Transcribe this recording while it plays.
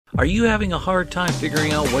Are you having a hard time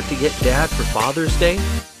figuring out what to get Dad for Father's Day?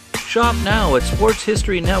 Shop now at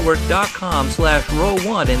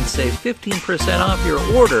sportshistorynetwork.com/row1 and save 15% off your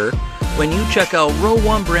order when you check out Row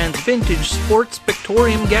 1 Brand's Vintage Sports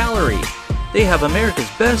Pictorium Gallery. They have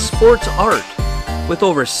America's best sports art. With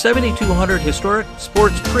over 7,200 historic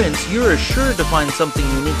sports prints, you're assured to find something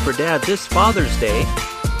unique for Dad this Father's Day.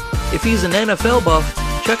 If he's an NFL buff,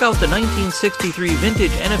 check out the 1963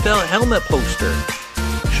 vintage NFL helmet poster.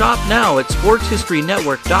 Shop now at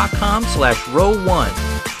sportshistorynetwork.com/row1.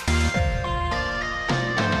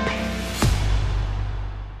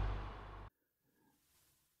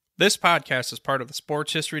 This podcast is part of the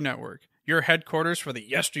Sports History Network, your headquarters for the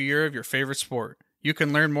yesteryear of your favorite sport. You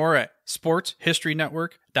can learn more at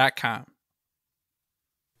sportshistorynetwork.com.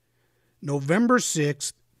 November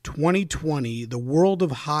 6th, 2020, the world of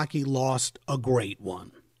hockey lost a great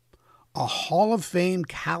one. A Hall of Fame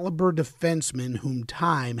caliber defenseman whom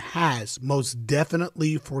time has most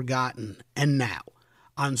definitely forgotten. And now,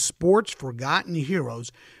 on Sports Forgotten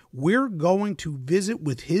Heroes, we're going to visit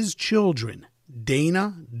with his children,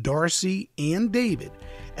 Dana, Darcy, and David,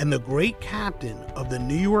 and the great captain of the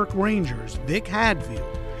New York Rangers, Vic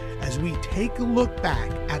Hadfield, as we take a look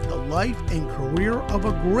back at the life and career of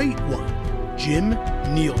a great one, Jim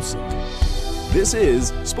Neilson. This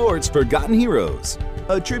is Sports Forgotten Heroes,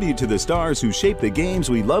 a tribute to the stars who shaped the games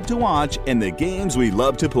we love to watch and the games we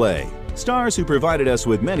love to play. Stars who provided us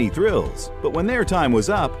with many thrills, but when their time was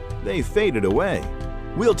up, they faded away.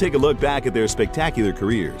 We'll take a look back at their spectacular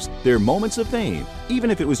careers, their moments of fame,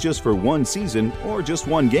 even if it was just for one season or just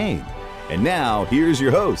one game. And now, here's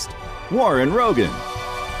your host, Warren Rogan.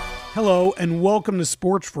 Hello, and welcome to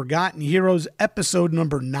Sports Forgotten Heroes, episode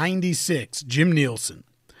number 96, Jim Neilson.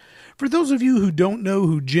 For those of you who don't know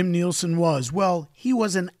who Jim Neilson was, well, he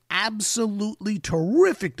was an absolutely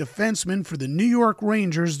terrific defenseman for the New York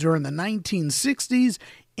Rangers during the 1960s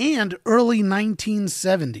and early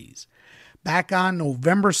 1970s. Back on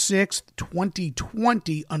November 6th,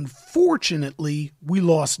 2020, unfortunately, we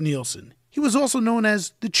lost Neilson. He was also known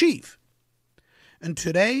as the Chief. And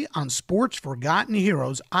today on Sports Forgotten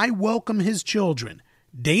Heroes, I welcome his children,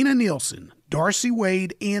 Dana Neilson, Darcy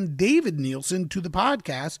Wade, and David Neilson to the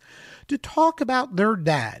podcast to talk about their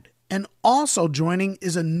dad. And also joining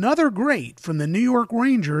is another great from the New York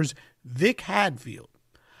Rangers, Vic Hadfield.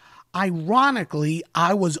 Ironically,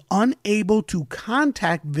 I was unable to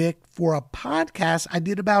contact Vic for a podcast I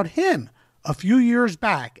did about him a few years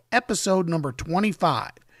back, episode number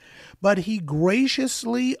 25. But he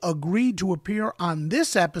graciously agreed to appear on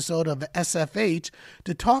this episode of SFH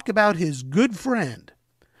to talk about his good friend.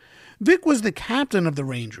 Vic was the captain of the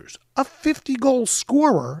Rangers, a 50-goal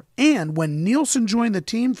scorer, and when Neilson joined the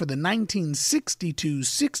team for the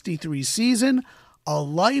 1962-63 season, a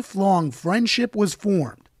lifelong friendship was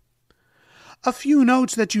formed. A few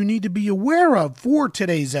notes that you need to be aware of for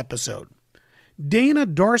today's episode. Dana,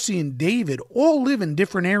 Darcy, and David all live in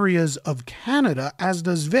different areas of Canada, as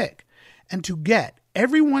does Vic. And to get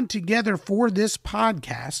everyone together for this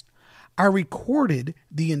podcast, I recorded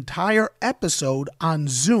the entire episode on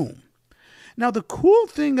Zoom. Now, the cool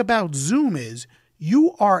thing about Zoom is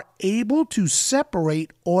you are able to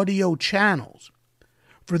separate audio channels.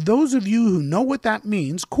 For those of you who know what that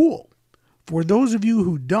means, cool. For those of you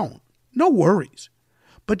who don't, no worries.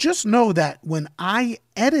 But just know that when I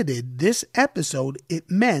edited this episode,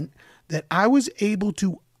 it meant that I was able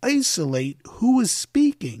to isolate who was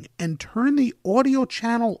speaking and turn the audio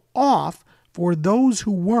channel off for those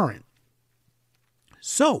who weren't.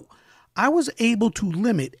 So, I was able to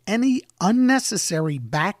limit any unnecessary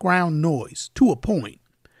background noise to a point.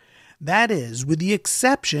 That is, with the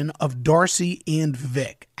exception of Darcy and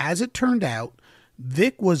Vic. As it turned out,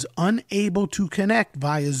 Vic was unable to connect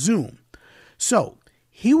via Zoom. So,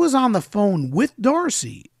 he was on the phone with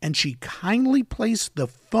Darcy, and she kindly placed the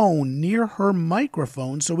phone near her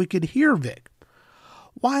microphone so we could hear Vic.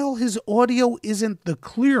 While his audio isn't the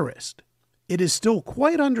clearest, it is still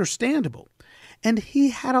quite understandable, and he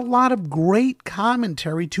had a lot of great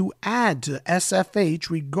commentary to add to SFH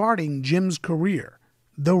regarding Jim's career,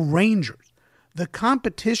 the Rangers, the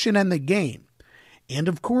competition and the game, and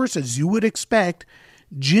of course, as you would expect,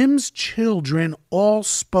 Jim's children all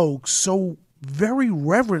spoke so very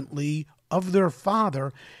reverently of their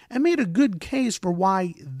father and made a good case for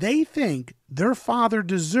why they think their father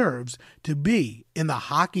deserves to be in the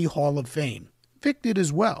Hockey Hall of Fame. Vic did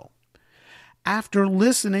as well. After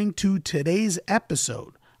listening to today's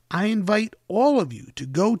episode, I invite all of you to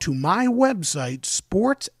go to my website,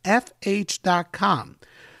 sportsfh.com.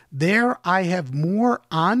 There I have more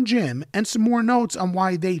on Jim and some more notes on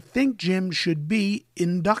why they think Jim should be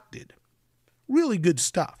inducted. Really good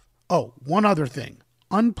stuff. Oh, one other thing,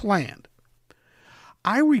 unplanned.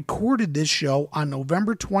 I recorded this show on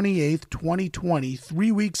November 28th, 2020,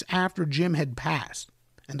 3 weeks after Jim had passed,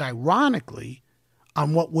 and ironically,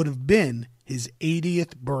 on what would have been his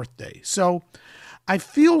 80th birthday. So I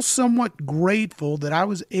feel somewhat grateful that I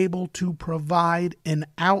was able to provide an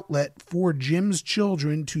outlet for Jim's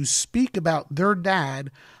children to speak about their dad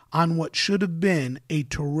on what should have been a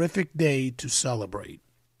terrific day to celebrate.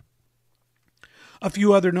 A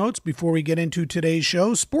few other notes before we get into today's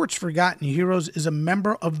show. Sports Forgotten Heroes is a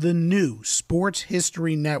member of the new Sports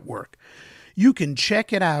History Network. You can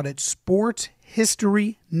check it out at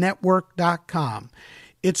sportshistorynetwork.com.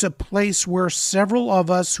 It's a place where several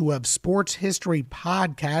of us who have sports history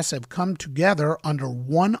podcasts have come together under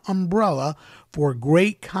one umbrella for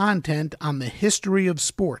great content on the history of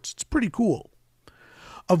sports. It's pretty cool.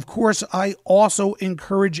 Of course, I also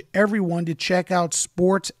encourage everyone to check out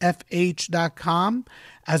sportsfh.com.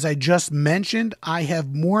 As I just mentioned, I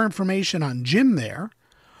have more information on Jim there,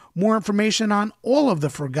 more information on all of the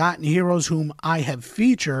Forgotten Heroes whom I have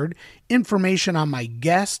featured, information on my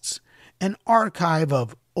guests, an archive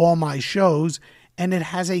of all my shows, and it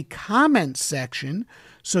has a comment section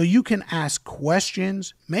so you can ask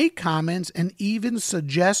questions, make comments, and even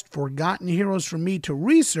suggest Forgotten Heroes for me to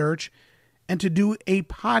research and to do a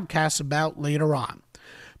podcast about later on.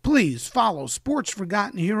 Please follow Sports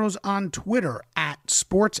Forgotten Heroes on Twitter at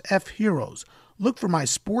SportsFHeroes. Look for my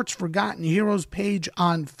Sports Forgotten Heroes page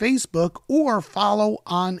on Facebook or follow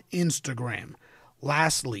on Instagram.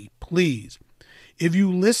 Lastly, please, if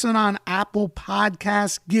you listen on Apple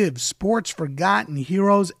Podcasts, give Sports Forgotten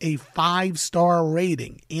Heroes a 5-star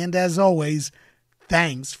rating. And as always,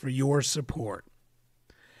 thanks for your support.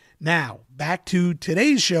 Now, back to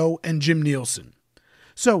today's show and Jim Neilson.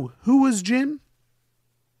 So, who was Jim?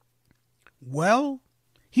 Well,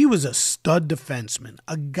 he was a stud defenseman,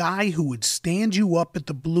 a guy who would stand you up at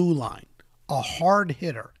the blue line, a hard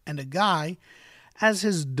hitter, and a guy, as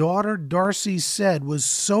his daughter Darcy said, was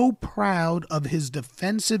so proud of his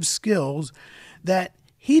defensive skills that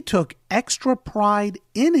he took extra pride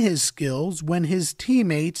in his skills when his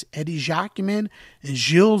teammates Giacomin and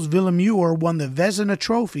Gilles Villemure won the Vezina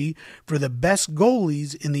Trophy for the best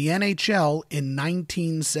goalies in the NHL in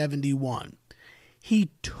 1971.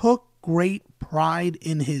 He took great pride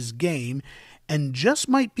in his game and just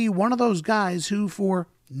might be one of those guys who, for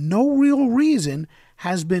no real reason,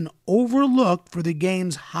 has been overlooked for the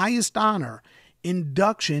game's highest honor,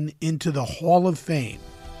 induction into the Hall of Fame.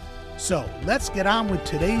 So let's get on with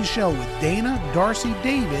today's show with Dana, Darcy,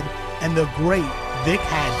 David, and the great Vic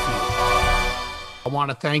Hadfield. I want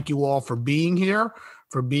to thank you all for being here,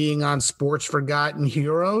 for being on Sports Forgotten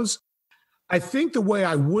Heroes. I think the way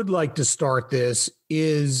I would like to start this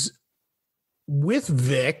is with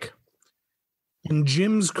Vic and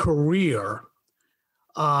Jim's career.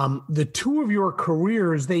 The two of your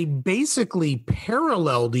careers, they basically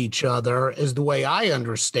paralleled each other, as the way I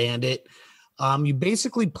understand it. You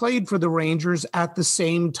basically played for the Rangers at the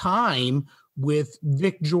same time, with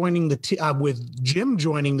Vic joining the with Jim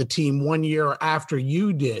joining the team 1 year after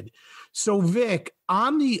you did. So, Vic,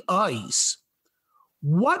 on the ice,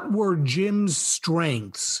 what were Jim's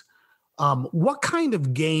strengths? What kind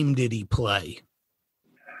of game did he play?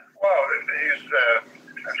 Well, he's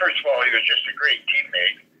first of all, he was just a great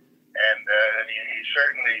teammate, and he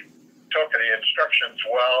certainly took the instructions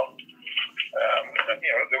well.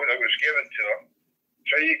 That was given to him.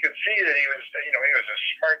 So you could see that he was a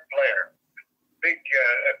smart player, a big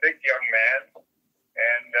young man,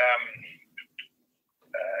 and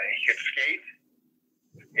he could skate.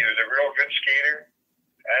 He was a real good skater,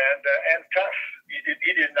 and tough.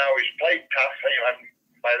 He didn't always play tough.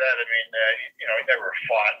 By that I mean, he never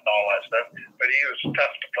fought and all that stuff, but he was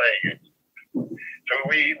tough to play against. So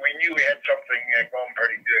we knew we had something going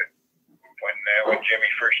pretty good when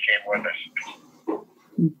Jimmy first came with us.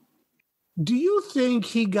 Do you think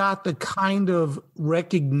he got the kind of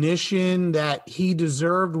recognition that he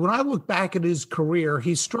deserved? When I look back at his career,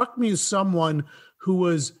 he struck me as someone who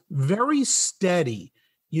was very steady.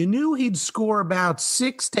 You knew he'd score about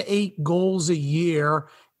 6 to 8 goals a year,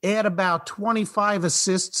 add about 25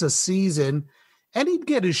 assists a season, and he'd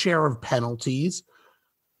get his share of penalties.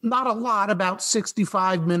 Not a lot, about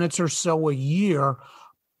 65 minutes or so a year,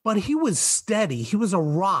 but he was steady. He was a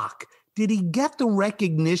rock. Did he get the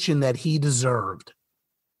recognition that he deserved?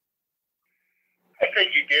 I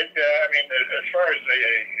think he did. As far as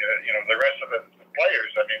the rest of the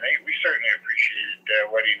players, we certainly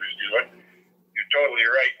appreciated what he was doing. You're totally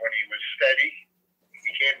right. When he was steady,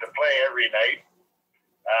 he came to play every night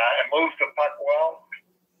and moved the puck well,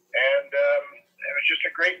 and it was just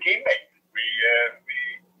a great teammate. We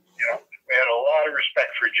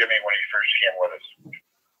Jimmy when he first came with us.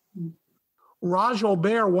 Raj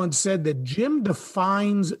Albert once said that Jim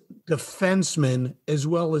defines defensemen as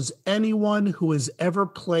well as anyone who has ever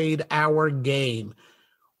played our game.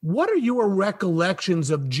 What are your recollections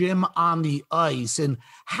of Jim on the ice, and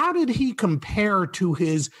how did he compare to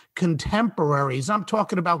his contemporaries? I'm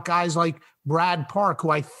talking about guys like Brad Park, who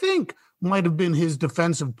I think might have been his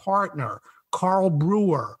defensive partner, Carl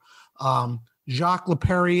Brewer, Jacques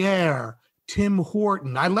Laperriere, Tim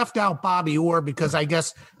Horton. I left out Bobby Orr because I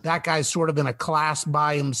guess that guy's sort of in a class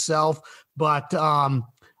by himself. But how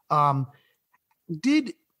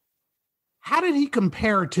did he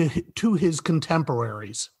compare to his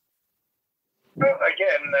contemporaries? Well,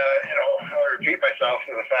 again, I'll repeat myself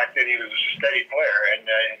to the fact that he was a steady player, and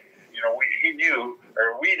we knew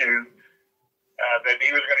that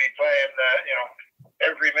he was going to be playing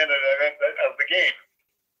every minute of the game.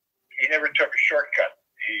 He never took a shortcut.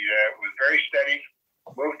 He was very steady,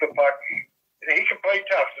 moved the puck. He could play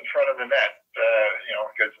tough in front of the net,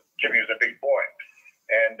 because Jimmy was a big boy.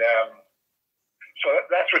 And so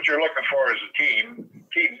that's what you're looking for as a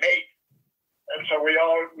teammate. And so we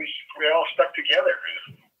all stuck together,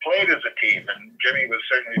 played as a team, and Jimmy was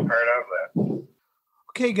certainly part of that.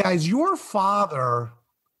 Okay, guys, your father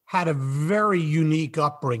had a very unique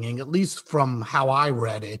upbringing, at least from how I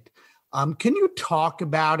read it. Can you talk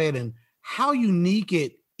about it and how unique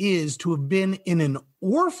it is to have been in an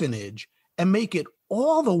orphanage and make it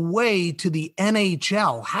all the way to the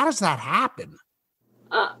NHL? How does that happen?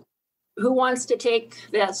 Who wants to take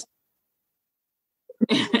this?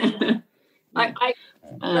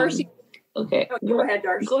 Darcy. Okay. Go ahead,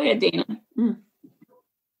 Darcy. Go ahead, Dana.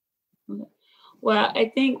 Well,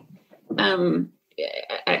 I think,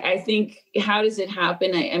 I think, how does it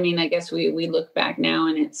happen? I mean, I guess we look back now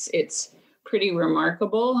and it's pretty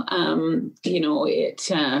remarkable.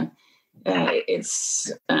 It's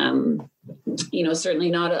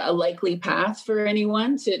certainly not a likely path for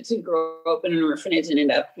anyone to grow up in an orphanage and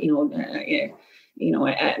end up,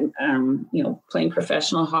 playing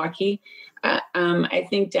professional hockey. I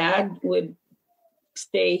think Dad would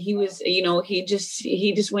say he was, he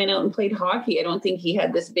just went out and played hockey. I don't think he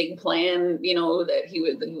had this big plan, that he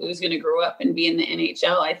was going to grow up and be in the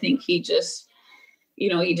NHL. I think he just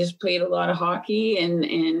played a lot of hockey,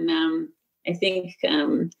 and I think,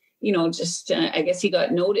 I guess he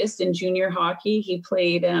got noticed in junior hockey. He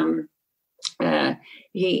played,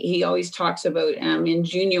 he always talks about in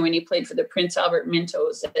junior when he played for the Prince Albert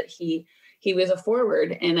Mintos that he was a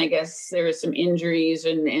forward, and I guess there was some injuries,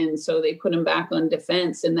 and so they put him back on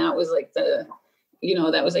defense, and that was like the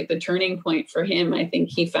turning point for him. I think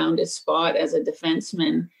he found his spot as a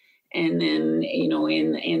defenseman. And then,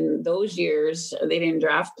 in those years, they didn't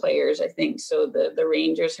draft players, I think. So the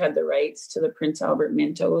Rangers had the rights to the Prince Albert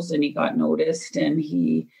Mintos, and he got noticed. And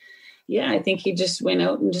I think he just went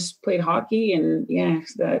out and just played hockey. And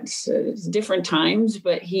that's different times.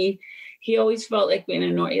 But he always felt like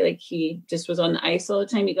he just was on the ice all the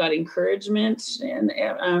time. He got encouragement and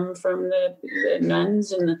from the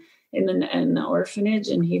nuns and the orphanage,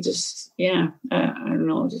 and he just I don't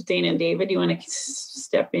know. Just Dana and David, do you want to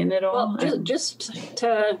step in at all? Well, just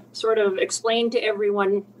to sort of explain to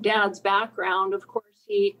everyone Dad's background. Of course,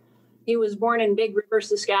 he was born in Big River,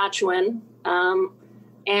 Saskatchewan,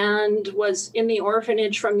 and was in the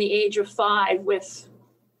orphanage from the age of 5 with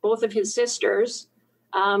both of his sisters.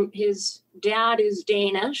 His dad is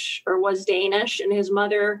Danish, or was Danish, and his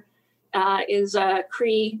mother is a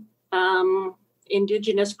Cree.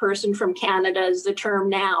 Indigenous person from Canada is the term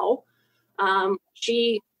now.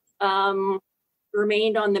 She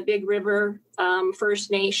remained on the Big River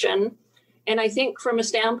First Nation. And I think from a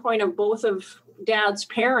standpoint of both of Dad's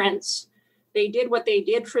parents, they did what they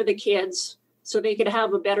did for the kids so they could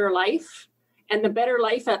have a better life. And the better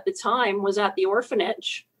life at the time was at the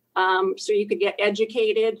orphanage. So you could get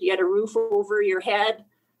educated, you had a roof over your head,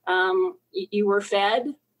 you were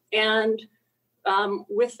fed. And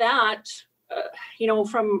with that,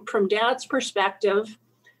 from Dad's perspective,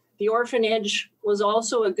 the orphanage was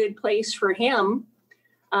also a good place for him.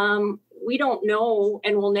 We don't know,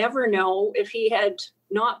 and we'll never know, if he had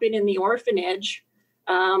not been in the orphanage,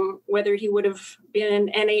 whether he would have been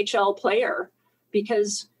an NHL player,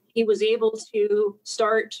 because he was able to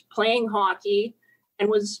start playing hockey and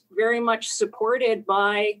was very much supported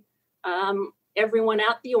by everyone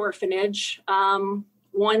at the orphanage.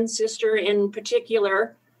 One sister in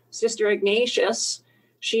particular, Sister Ignatius,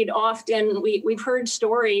 she'd often, we've heard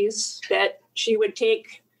stories that she would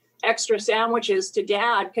take extra sandwiches to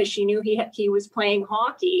Dad because she knew he was playing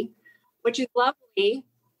hockey, which is lovely.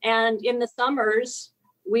 And in the summers,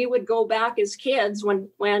 we would go back as kids when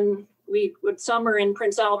we would summer in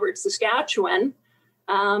Prince Albert, Saskatchewan,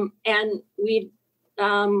 and we'd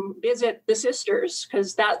visit the sisters,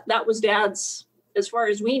 because that was Dad's, as far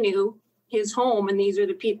as we knew, his home, and these are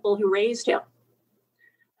the people who raised him.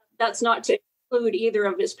 That's not to include either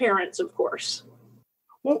of his parents, of course.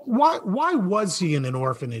 Well, why was he in an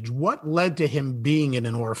orphanage? What led to him being in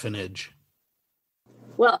an orphanage?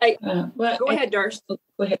 Well, go ahead, Darcy. Go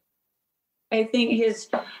ahead. I think his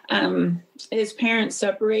parents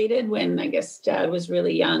separated when, I guess, Dad was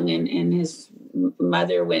really young, and his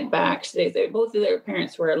mother went back. Both of their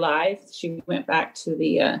parents were alive. She went back to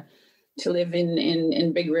live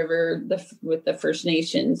in Big River with the First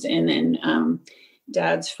Nations, and then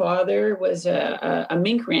Dad's father was a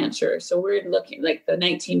mink rancher. So we're looking like the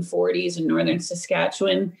 1940s in northern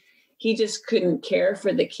Saskatchewan. He just couldn't care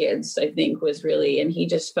for the kids, I think, was really, and he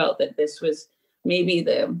just felt that this was maybe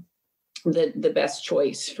the best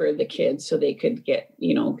choice for the kids, so they could go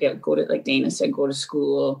to, like Dana said, go to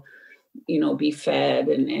school, be fed,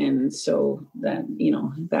 and so that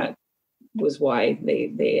that was why I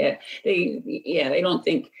think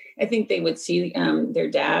they would see their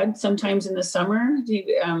dad sometimes in the summer.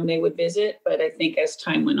 They would visit, but I think as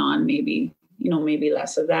time went on, maybe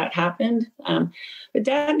less of that happened. But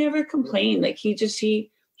Dad never complained. Like he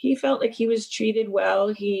felt like he was treated well.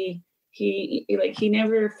 He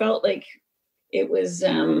never felt like it was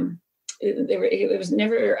it was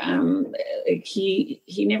never like he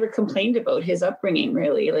never complained about his upbringing,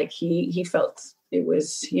 really. Like he felt it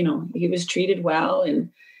was, he was treated well, and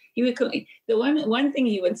he would the one thing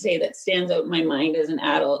he would say that stands out in my mind as an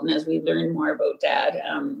adult, and as we learned more about Dad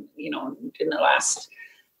in the last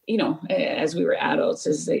as we were adults,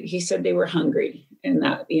 is that he said they were hungry. And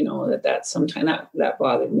that, that sometimes that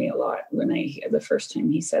bothered me a lot when the first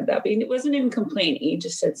time he said that, but it wasn't even complaint. He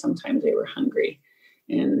just said sometimes they were hungry.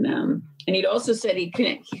 And he'd also said he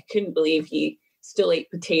couldn't believe he still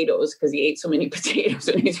ate potatoes, because he ate so many potatoes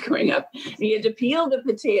when he was growing up. And he had to peel the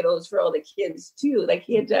potatoes for all the kids too. Like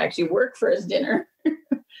he had to actually work for his dinner.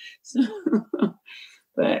 So,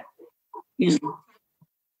 but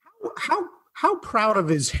How proud of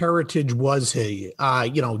his heritage was he?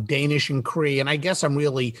 Danish and Cree, and I guess I'm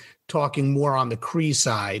really talking more on the Cree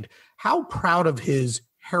side. How proud of his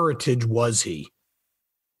heritage was he?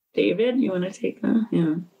 David, you want to take that?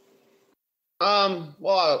 Yeah.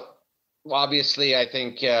 Well, obviously, I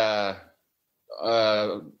think,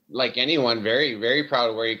 like anyone, very, very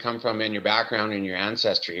proud of where you come from and your background and your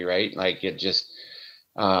ancestry, right? Like it just,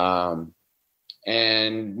 and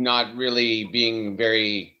not really being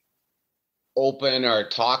very open or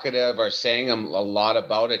talkative or saying a lot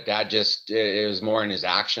about it. Dad it was more in his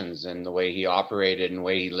actions and the way he operated and the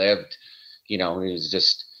way he lived. He was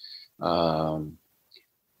just, on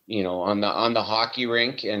the hockey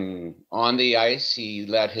rink and on the ice, he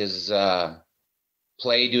let his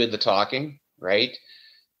play do the talking, right?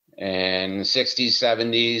 And the 60s,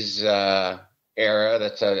 70s era,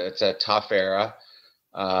 it's a tough era.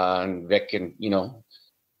 And Vic can,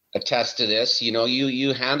 attest to this.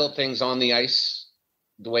 You handle things on the ice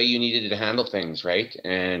the way you needed to handle things, right?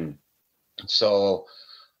 And so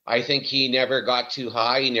I think he never got too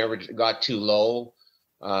high, he never got too low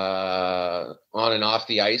on and off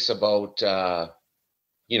the ice about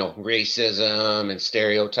racism and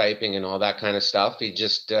stereotyping and all that kind of stuff. He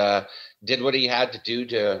just did what he had to do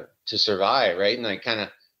to survive, right? And I kind of,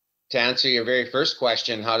 to answer your very first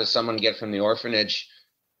question, how does someone get from the orphanage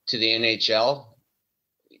to the NHL?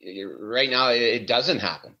 Right now, it doesn't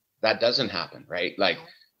happen. That doesn't happen, right? Like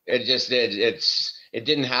it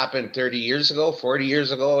didn't happen 30 years ago, 40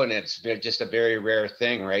 years ago, and it's just a very rare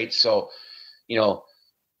thing, right? So,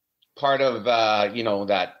 part of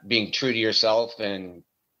that being true to yourself and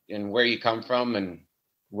where you come from and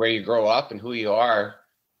where you grow up and who you are,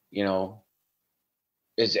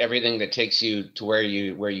 is everything that takes you to where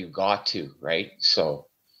you got to, right? So,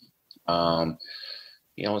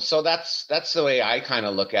 so that's the way I kind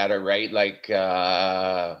of look at it, right? Like,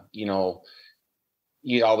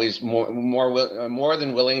 you always more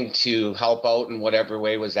than willing to help out in whatever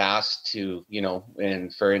way was asked to,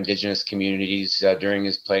 and for indigenous communities during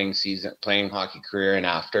his playing hockey career and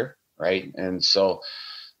after, right? And so,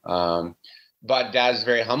 but Dad's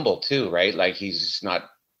very humble too, right? Like he's not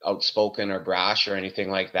outspoken or brash or anything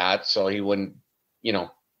like that. So he wouldn't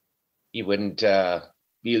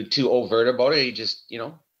be too overt about it. He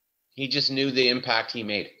just knew the impact he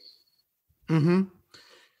made. Mm-hmm.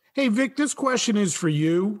 Hey, Vic, this question is for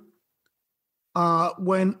you.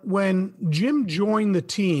 When Jim joined the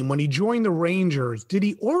team, when he joined the Rangers, did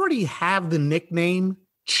he already have the nickname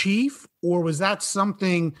Chief, or was that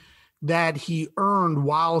something that he earned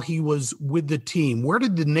while he was with the team? Where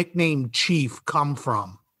did the nickname Chief come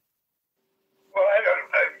from? Well, I don't,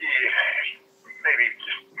 maybe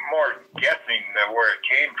just more guessing where it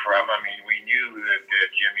came from. I mean, we knew that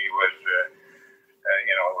Jimmy was,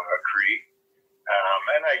 a Cree.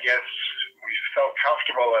 And I guess we felt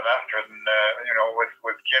comfortable enough and,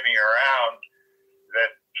 with Jimmy around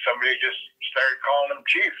that somebody just started calling him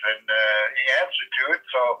Chief, and he answered to it.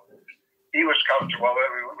 So he was comfortable.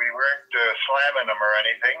 We weren't slamming him or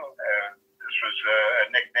anything. This was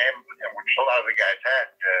a nickname, which a lot of the guys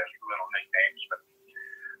had little nicknames.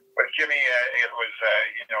 But Jimmy, it was,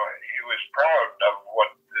 he was proud of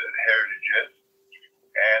what the heritage is.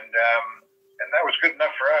 And that was good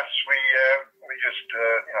enough for us. We just,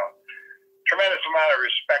 tremendous amount of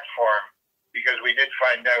respect for him, because we did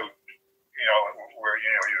find out, where,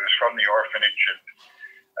 he was from the orphanage,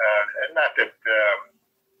 and not that,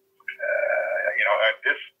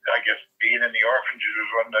 this, I guess, being in the orphanage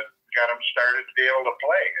was one that got him started to be able to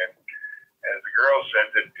play. And as the girl said,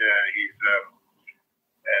 that he's,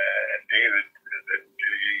 and David, that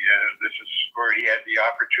this is where he had the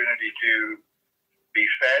opportunity to be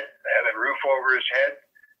fed, had a roof over his head,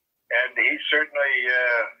 and he certainly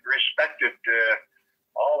respected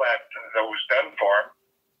all that was done for him,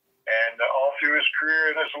 and all through his career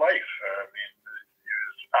and his life. I mean, he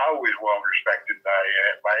was always well respected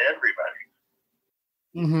by everybody.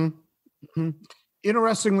 Mm-hmm. Mm-hmm.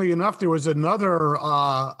 Interestingly enough, there was another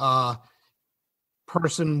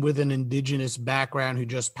person with an indigenous background who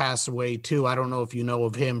just passed away too. I don't know if you know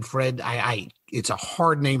of him, Fred. It's a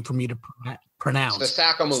hard name for me to pronounce.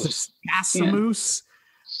 Sasakamous.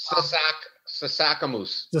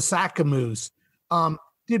 Sasakamous.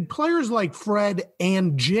 Did players like Fred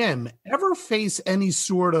and Jim ever face any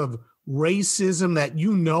sort of racism that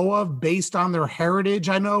you know of based on their heritage?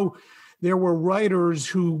 I know there were writers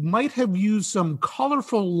who might have used some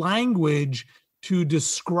colorful language to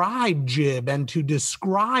describe Jim and to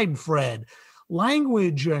describe Fred,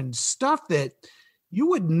 language and stuff that you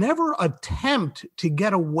would never attempt to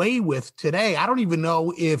get away with today. I don't even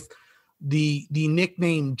know if the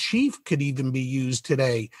nickname Chief could even be used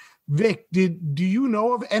today. Vic, do you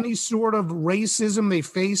know of any sort of racism they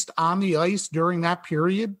faced on the ice during that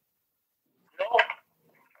period? No,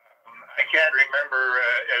 I can't remember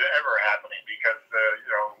it ever happening, because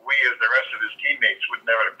we as the rest of his teammates would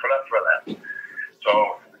never have put up for that.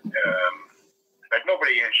 So, but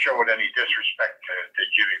nobody has showed any disrespect to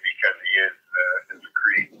Jimmy because he is a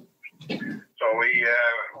Cree. So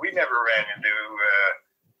we never ran into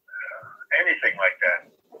anything like that.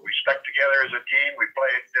 We stuck together as a team. We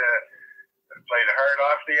played hard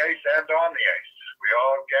off the ice and on the ice. We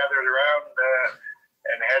all gathered around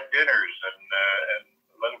and had dinners and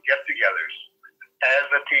little get-togethers as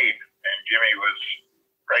a team. And Jimmy was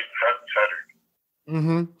right front and center.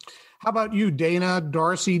 Mm-hmm. How about you, Dana,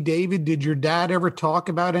 Darcy, David? Did your dad ever talk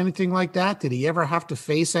about anything like that? Did he ever have to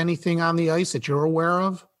face anything on the ice that you're aware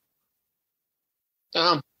of?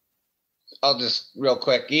 I'll just real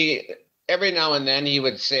quick. Every now and then he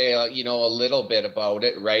would say, a little bit about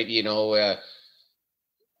it, right?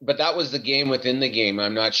 But that was the game within the game.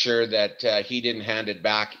 I'm not sure that he didn't hand it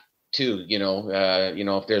back too.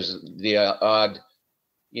 If there's the odd,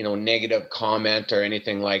 negative comment or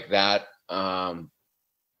anything like that.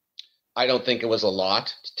 I don't think it was a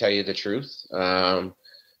lot, to tell you the truth. And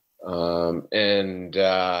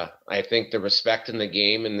I think the respect in the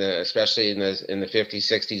game, especially in the 50s,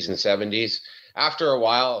 60s, and 70s, after a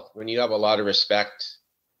while, when you have a lot of respect,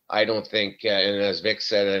 I don't think, and as Vic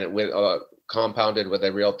said, and with compounded with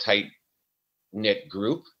a real tight knit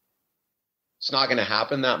group, it's not going to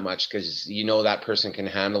happen that much, because that person can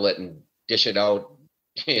handle it and dish it out,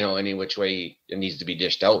 any which way it needs to be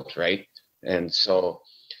dished out, right? And so,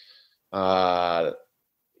 but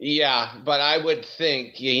I would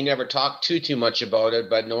think he never talked too much about it,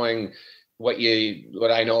 but knowing what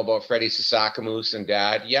I know about Freddie Sasakamous and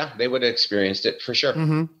Dad, they would have experienced it for sure.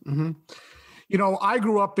 Mm-hmm, mm-hmm. I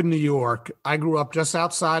grew up in New York. I grew up just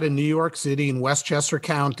outside of New York City in Westchester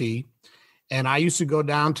County, and I used to go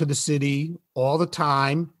down to the city all the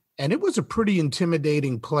time, and it was a pretty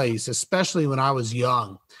intimidating place, especially when I was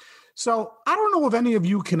young. So I don't know if any of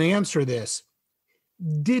you can answer this.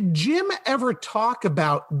 Did Jim ever talk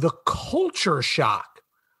about the culture shock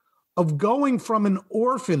of going from an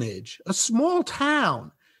orphanage, a small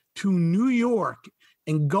town, to New York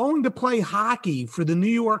and going to play hockey for the New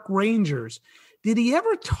York Rangers? Did he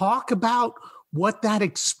ever talk about what that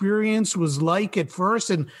experience was like at first?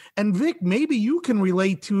 And Vic, maybe you can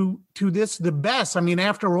relate to this the best. I mean,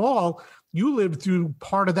 after all, you lived through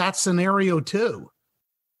part of that scenario too.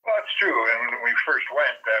 Well, it's true. And when we first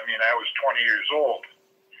went, I mean, I was 20 years old,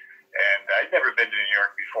 and I'd never been to New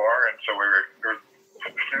York before, and so we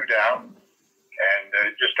flew down, and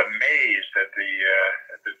just amazed at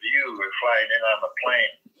the view of flying in on the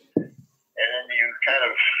plane. And then you kind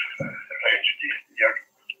of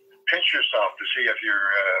pinch yourself to see if you're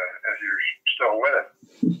still with it,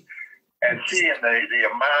 and seeing the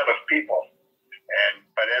amount of people,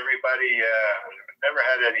 but everybody never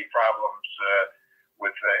had any problems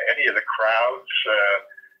with any of the crowds.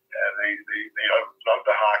 They love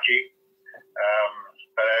the hockey.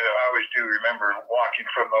 But I always do remember walking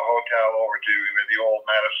from the hotel over to the old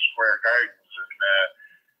Madison Square Gardens, and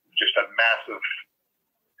just a massive,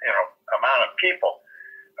 amount of people,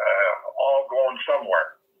 all going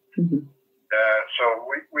somewhere. Mm-hmm. So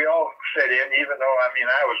we all fit in, even though, I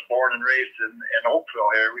mean, I was born and raised in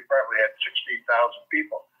Oakville here. We probably had 16,000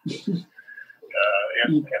 people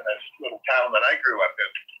in this little town that I grew up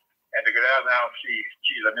in. And to go down now and see,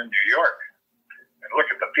 geez, I'm in New York, and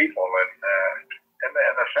look at the people, and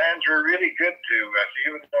the fans were really good to us,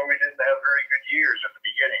 even though we didn't have very good years at the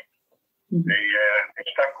beginning. Mm-hmm. They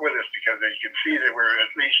stuck with us because they could see that we're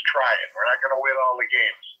at least trying. We're not going to win all the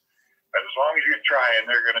games, but as long as you're trying,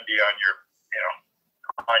 they're going to be on your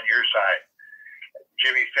side.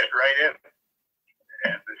 Jimmy fit right in,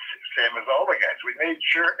 and the same as all the guys. We made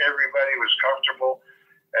sure everybody was comfortable.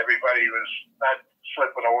 Everybody was not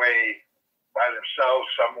slipping away by themselves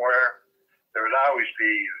somewhere. There would always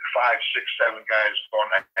be 5, 6, 7 guys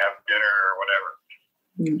going to have dinner or whatever.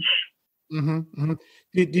 Mm-hmm. Mm-hmm.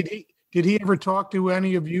 Did he ever talk to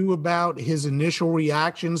any of you about his initial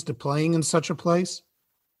reactions to playing in such a place?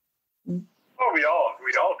 Well, we all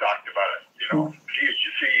talked about it. Geez,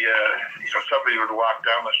 you see, somebody would walk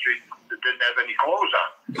down the street that didn't have any clothes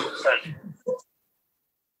on. But,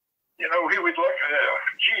 he would look at it.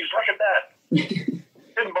 Geez, look at that.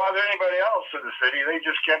 Didn't bother anybody else in the city. They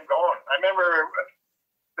just kept going. I remember,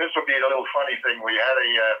 this would be a little funny thing. We had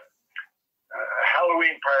a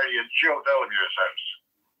Halloween party at Gilles Villemure's house.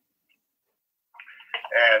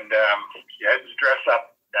 And you had to dress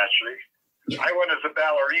up, naturally. I went as a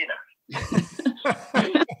ballerina.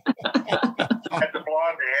 Had the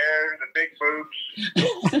blonde hair, the big boobs,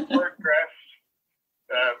 short dress,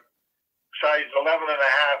 size 11 and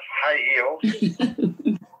a half, high heels.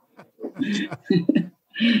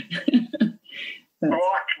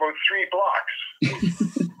 Walked about 3 blocks.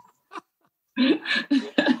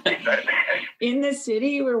 In the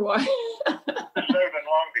city, we're walking. Just out in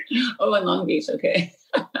Long Beach. Oh, in Long Beach, okay.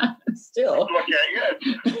 Still. Look at you.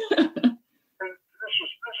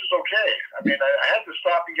 This is okay. I mean, I had to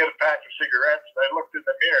stop and get a pack of cigarettes. I looked in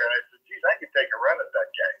the mirror and I said, geez, I could take a run at that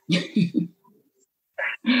guy.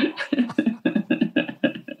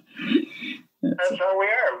 That's how we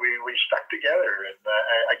are. We stuck together, and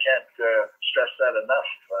I can't stress that enough.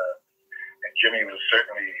 And Jimmy was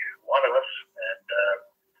certainly one of us, and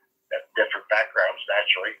had different backgrounds,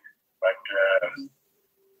 naturally, but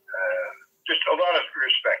just a lot of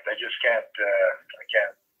respect. I just can't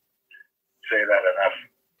say that enough.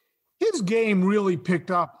 His game really picked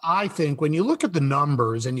up, I think, when you look at the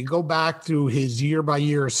numbers and you go back through his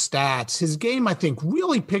year-by-year stats, his game, I think,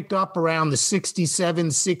 really picked up around the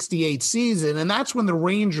 67-68 season, and that's when the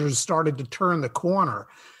Rangers started to turn the corner.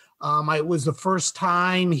 It was the first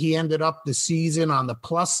time he ended up the season on the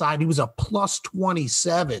plus side. He was a plus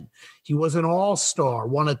 27. He was an all-star.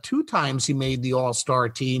 One of 2 times he made the all-star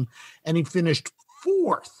team, and he finished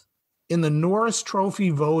 4th in the Norris Trophy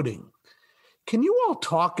voting. Can you all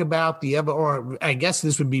talk about or I guess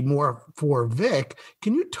this would be more for Vic,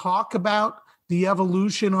 can you talk about the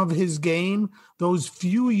evolution of his game, those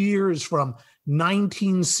few years from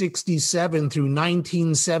 1967 through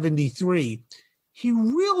 1973? He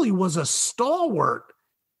really was a stalwart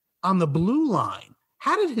on the blue line.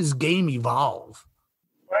 How did his game evolve?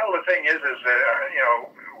 Well, the thing is that,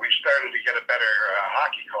 we started to get a better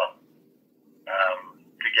hockey club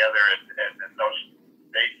together in those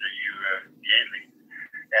dates that you gave me.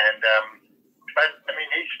 And, but, I mean,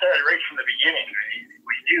 he started right from the beginning.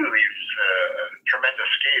 We knew he was a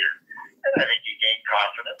tremendous skater. And I think he gained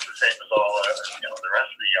confidence, the same as all, the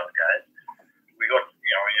rest of the young guys. We looked,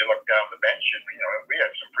 you look down the bench, and, we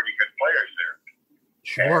had some pretty good players there.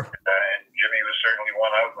 Sure. And Jimmy was certainly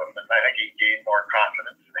one of them. And I think he gained more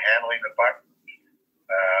confidence in handling the puck.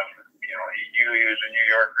 He knew he was a New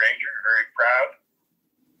York Ranger, very proud.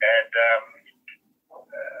 And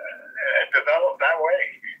it developed that way.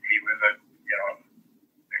 He was a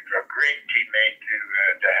great teammate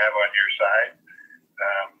to have on your side.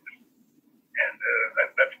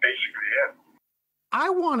 That's basically it. I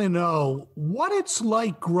want to know what it's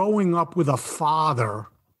like growing up with a father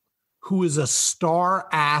who is a star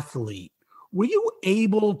athlete, were you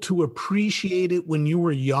able to appreciate it when you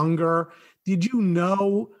were younger? Did you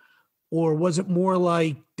know, or was it more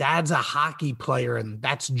like dad's a hockey player and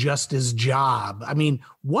that's just his job? I mean,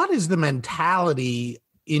 what is the mentality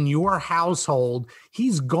in your household?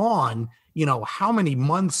 He's gone, how many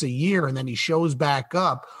months a year, and then he shows back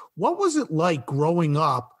up. What was it like growing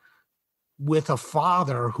up with a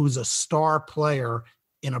father who's a star player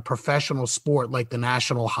in a professional sport like the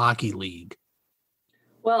National Hockey League?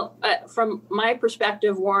 Well, from my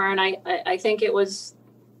perspective, Warren, I think it was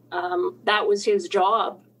that was his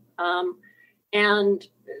job. And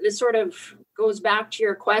this sort of goes back to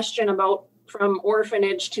your question about from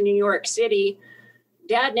orphanage to New York City.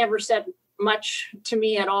 Dad never said much to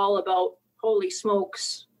me at all about holy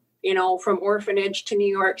smokes, from orphanage to New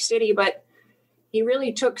York City, but he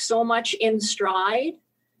really took so much in stride.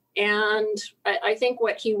 And I think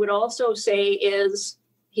what he would also say is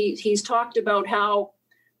he's talked about how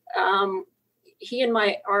he and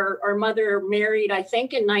our mother married, I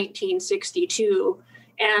think, in 1962.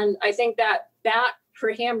 And I think that for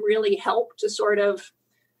him really helped to sort of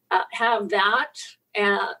have that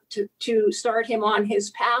to start him on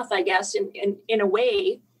his path, I guess, in a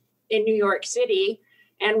way, in New York City.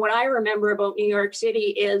 And what I remember about New York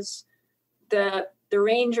City is the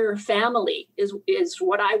Ranger family is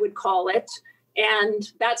what I would call it.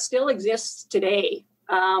 And that still exists today.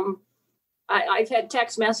 I've had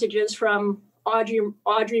text messages from Audrey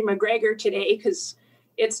McGregor today because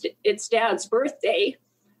it's Dad's birthday.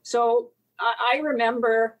 So I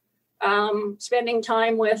remember spending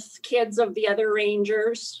time with kids of the other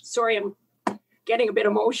Rangers. Sorry, I'm getting a bit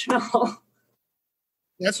emotional.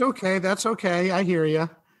 That's okay. I hear you.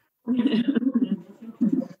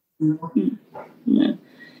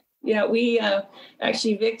 Yeah, we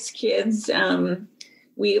actually, Vic's kids,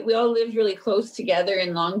 we all lived really close together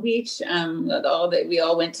in Long Beach. We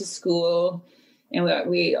all went to school, and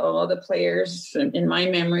we all the players in my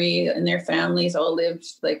memory and their families all lived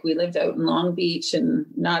we lived out in Long Beach, and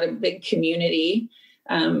not a big community.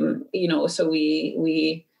 So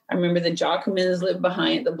I remember the Giacomins lived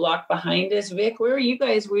behind the block behind us. Vic, where were you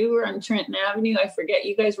guys? We were on Trenton Avenue. I forget.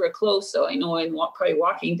 You guys were close, so I know I'm probably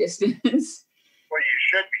walking distance. Well, you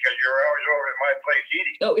should, because you're always over at my place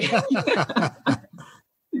eating. Oh,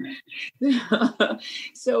 yeah.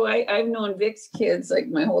 So I've known Vic's kids like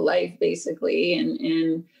my whole life, basically,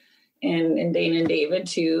 and Dana and David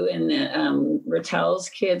too, and Rattel's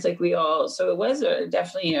kids, like we all. So it was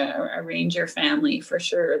definitely a Ranger family for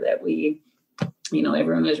sure. That we,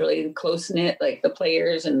 everyone was really close knit, like the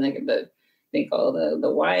players and I think all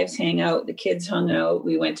the wives hang out, the kids hung out.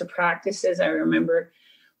 We went to practices. I remember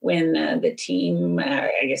when the team,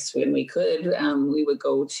 I guess when we could, we would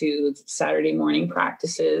go to Saturday morning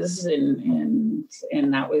practices, and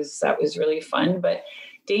that was really fun. But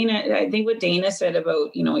Dana, I think what Dana said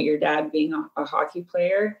about, your dad being a hockey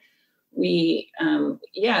player,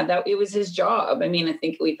 that it was his job. I mean, I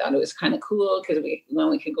think we thought it was kind of cool because we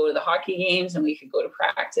could go to the hockey games and we could go to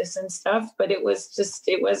practice and stuff, but it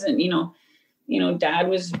wasn't, Dad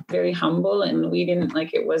was very humble, and we didn't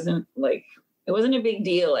it wasn't a big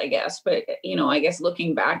deal, I guess. But, I guess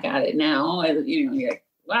looking back at it now, you're like,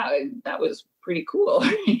 wow, that was pretty cool.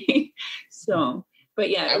 So, but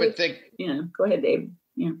yeah. I would think. Yeah, go ahead, Dave.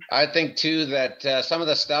 Yeah. I think, too, that some of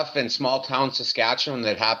the stuff in small town Saskatchewan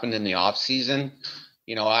that happened in the off season,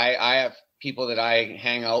 I have people that I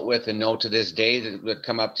hang out with and know to this day that would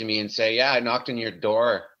come up to me and say, yeah, I knocked on your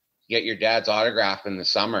door to get your dad's autograph in the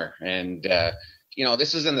summer. And,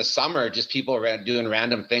 this is in the summer, just people doing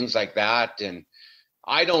random things like that. And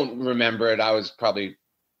I don't remember it. I was probably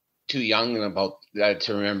too young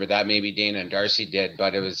to remember that. Maybe Dana and Darcy did,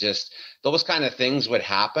 but it was just those kind of things would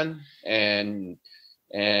happen. And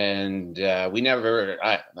we never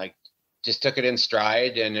just took it in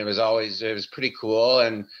stride, and it was pretty cool,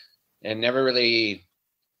 and never really,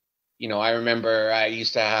 I remember I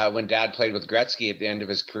used to have, when Dad played with Gretzky at the end of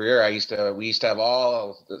his career, we used to have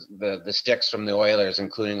all the sticks from the Oilers,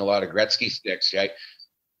 including a lot of Gretzky sticks, right?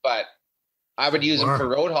 But I would use them for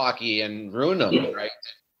road hockey and ruin them, right?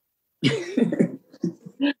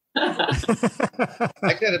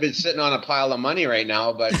 I could have been sitting on a pile of money right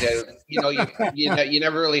now, but you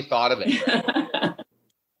never really thought of it. Right?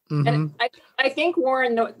 Mm-hmm. And I think,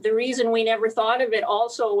 Warren, the reason we never thought of it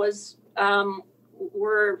also was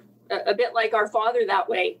we're a bit like our father that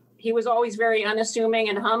way. He was always very unassuming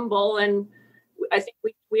and humble, and I think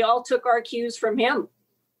we all took our cues from him.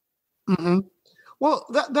 Mm-hmm. Well,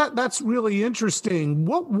 that's really interesting.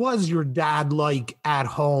 What was your dad like at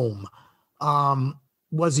home?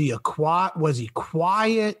 Was he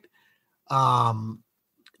quiet?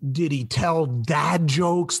 Did he tell dad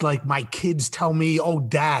jokes like my kids tell me, oh,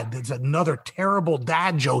 Dad, that's another terrible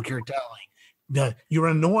dad joke you're telling? You're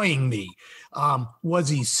annoying me. Was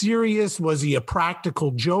he serious? Was he a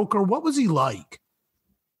practical joker? What was he like?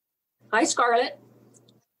 Hi, Scarlett.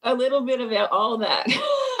 A little bit of all that.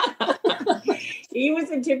 He was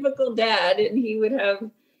a typical dad, and he would have,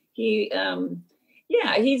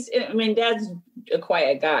 Dad's a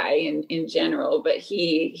quiet guy in general, but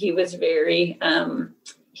he was very,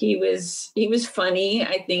 he was funny.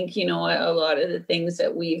 I think, a lot of the things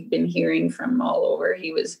that we've been hearing from all over,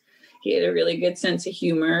 he had a really good sense of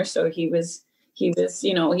humor. So he would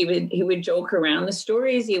joke around. The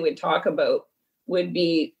stories he would talk about would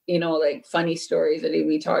be, like funny stories that he'd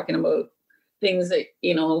be talking about, things that,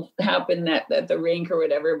 happened at the rink or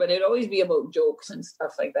whatever, but it'd always be about jokes and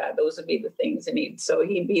stuff like that. Those would be the things. And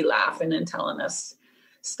he'd be laughing and telling us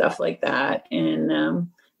stuff like that. And,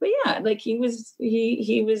 but yeah, like he was,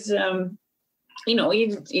 he'd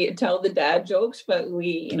tell the dad jokes, but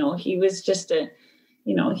he was just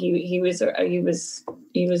he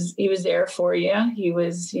was there for you. He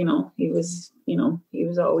was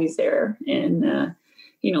always there. And,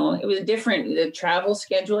 it was different, the travel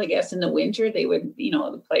schedule, I guess, in the winter, they would,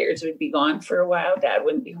 the players would be gone for a while. Dad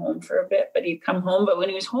wouldn't be home for a bit, but he'd come home. But when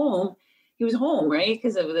he was home, right?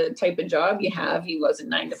 Because of the type of job you have, he wasn't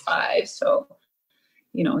 9 to 5. So,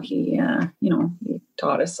 he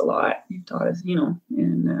taught us a lot. He taught us,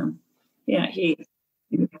 and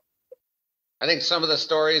I think some of the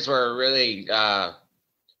stories were really,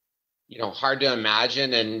 hard to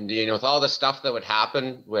imagine. And, with all the stuff that would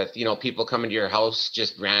happen with, people coming to your house,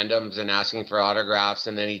 just randoms and asking for autographs.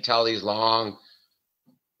 And then he'd tell these long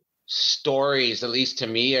stories, at least to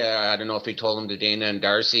me. I don't know if he told them to Dana and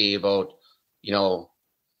Darcy about,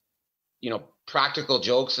 practical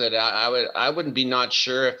jokes that I wouldn't be not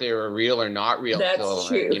sure if they were real or not real. That's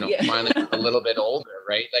true. Finally a little bit older,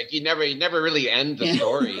 right? Like he never really end the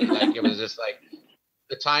story. Like it was just like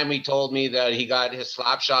the time he told me that he got his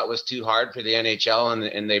slap shot was too hard for the NHL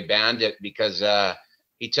and they banned it because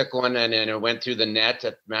he took one and it went through the net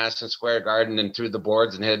at Madison Square Garden and through the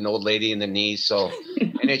boards and hit an old lady in the knees. So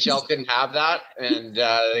NHL couldn't have that. And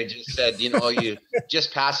they just said, you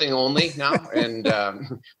just passing only now. And,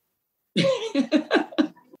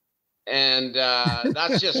 and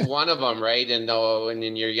that's just one of them, right? And when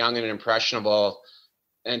you're young and impressionable,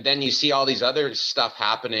 and then you see all these other stuff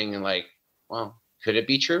happening, and like, well, could it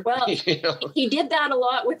be true? Well, he did that a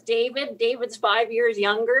lot with David. David's 5 years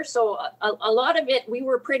younger, so a lot of it we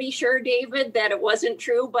were pretty sure, David, that it wasn't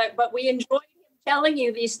true, but we enjoyed him telling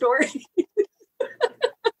you these stories.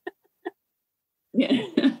 Yeah.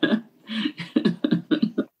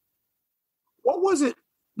 What was it?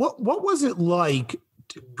 What was it like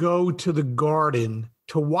to go to the Garden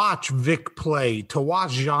to watch Vic play, to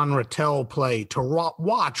watch Jean Rattel play, to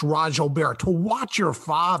watch Raj Albert, to watch your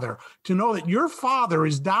father, to know that your father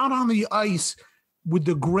is down on the ice with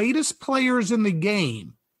the greatest players in the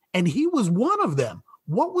game, and he was one of them?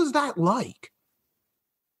 What was that like?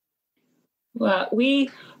 Well,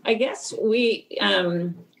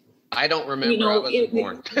 I don't remember. I wasn't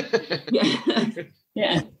born. Yeah.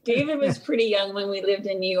 Yeah, David was pretty young when we lived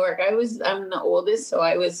in New York. I'm the oldest, so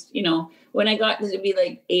I was, when I got to be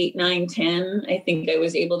like 8, 9, 10, I think I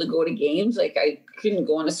was able to go to games. Like I couldn't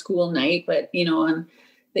go on a school night, but on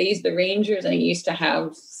the Rangers, I used to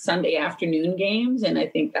have Sunday afternoon games, and I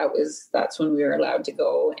think that's when we were allowed to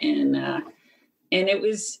go, and it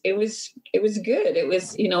was good. It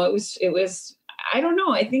was. I don't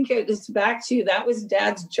know. I think it's back to that was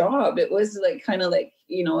Dad's job. It was like kind of like,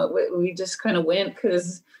 we just kind of went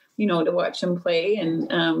because, to watch him play. And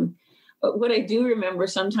but what I do remember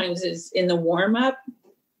sometimes is in the warm up,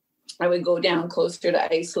 I would go down closer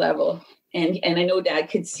to ice level and I know Dad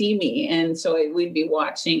could see me. And so we'd be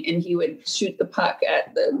watching and he would shoot the puck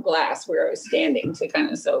at the glass where I was standing to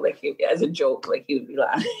kind of, so like as a joke, like he would be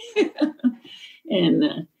laughing.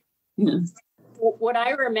 And, What I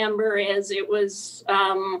remember is it was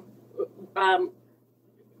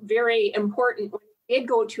very important when we did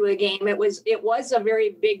go to a game. It was a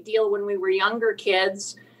very big deal when we were younger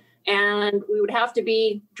kids, and we would have to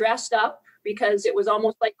be dressed up because it was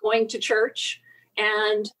almost like going to church.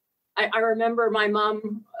 And I remember my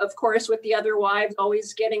mom, of course, with the other wives,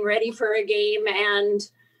 always getting ready for a game, and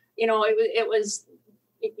it was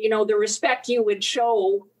the respect you would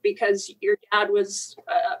show because your dad was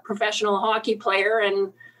a professional hockey player,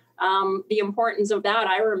 and the importance of that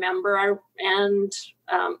I remember.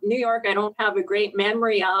 New York, I don't have a great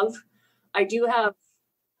memory of. I do have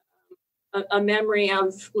a memory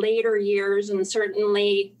of later years, and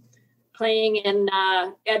certainly playing in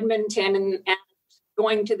Edmonton and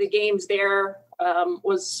going to the games there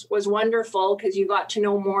was wonderful because you got to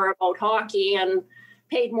know more about hockey and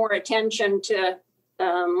paid more attention to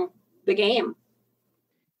the game.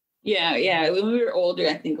 Yeah. When we were older,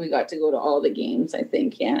 I think we got to go to all the games, I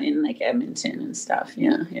think, in like Edmonton and stuff,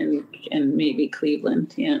 and maybe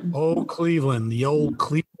Cleveland, Oh, Cleveland, the old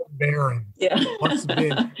Cleveland Barons. Yeah.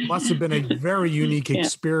 must have been a very unique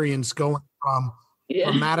experience going from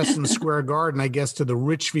Madison Square Garden, I guess, to the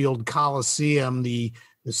Richfield Coliseum. The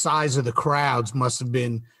size of the crowds must have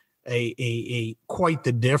been a quite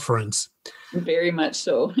the difference. Very much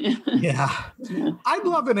so. Yeah. I'd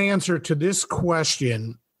love an answer to this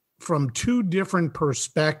question from two different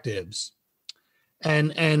perspectives.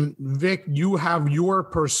 And Vic, you have your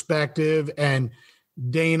perspective, and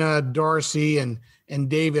Dana, Darcy, and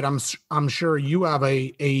David, I'm sure you have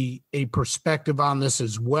a perspective on this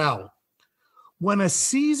as well. When a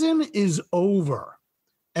season is over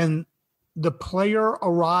and the player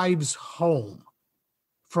arrives home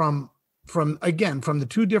from the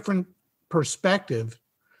two different perspectives,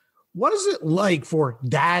 what is it like for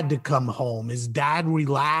dad to come home? Is dad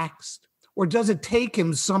relaxed, or does it take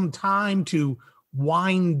him some time to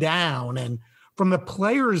wind down? And from a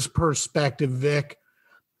player's perspective, Vic,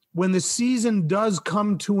 when the season does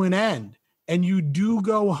come to an end and you do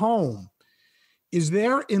go home, is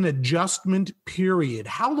there an adjustment period?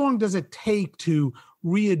 How long does it take to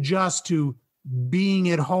readjust to being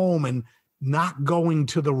at home and not going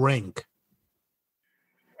to the rink?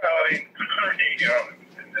 Well, I mean,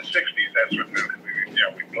 in the 60s, that's when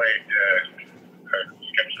we played,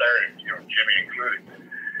 Skip started, Jimmy included.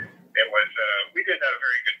 It was, we didn't have a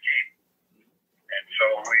very good team. And so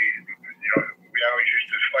we always used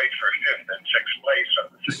to fight for 5th and 6th place on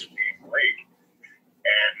the 6-team league.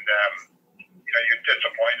 And, you're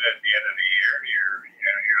disappointed at the end of the year. You're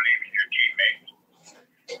leaving your teammates.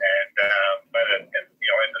 And, but in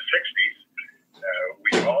the 60s,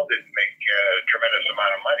 we all didn't make a tremendous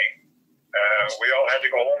amount of money. We all had to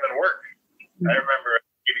go home and work. I remember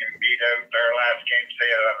getting beat out our last game, say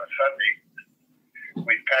on a Sunday.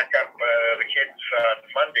 We'd pack up the kids on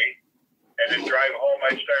Monday and then drive home.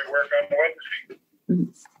 I'd start work on Wednesday.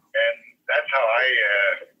 And that's how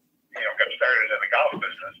I, got started in the golf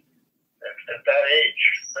business at that age.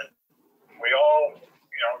 But we all,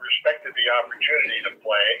 respected the opportunity to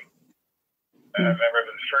play. I remember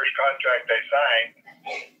the first contract I signed,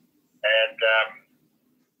 and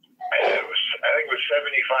I think it was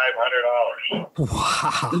 $7,500.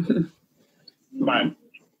 Wow! But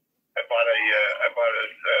I bought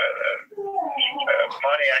a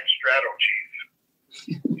Pontiac Straddle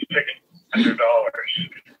cheese, $600.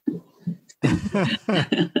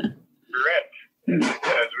 Rent,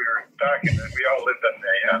 as we were talking, we all lived on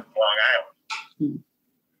the Long Island.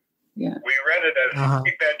 Yeah. We rented a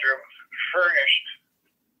 3-bedroom, furnished,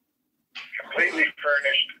 completely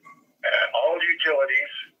furnished, all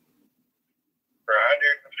utilities for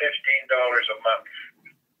 $115 a month,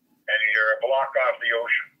 and you're a block off the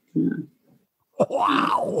ocean.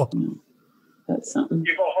 Wow, that's something.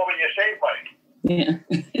 You go home and you save money. Yeah.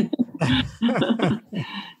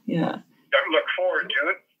 Don't look forward to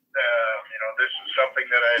it. This is something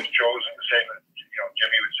that I've chosen. The same,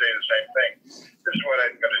 Jimmy would say the same thing. This is what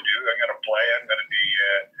I'm going to do. I'm going to play. I'm going to be,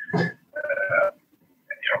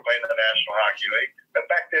 playing in the National Hockey League. But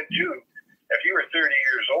back then too, if you were 30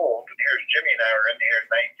 years old, and here's Jimmy and I were in here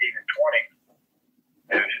at 19 and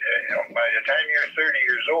 20. By the time you're 30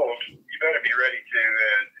 years old, you better be ready to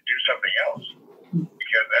do something else,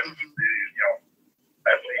 because that's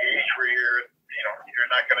the age where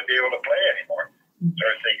you're not going to be able to play anymore.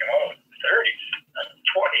 Start thinking, 30s, I'm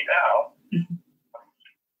 20 now.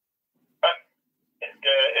 But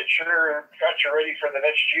it sure got you ready for the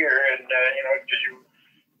next year, and because you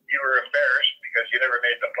were embarrassed because you never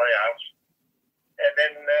made the playoffs. And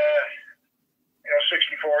then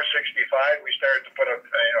 64, 65, we started to put a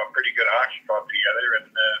pretty good hockey club together,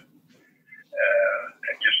 and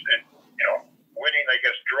winning, I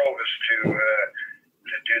guess, drove us to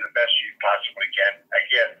do the best you possibly can.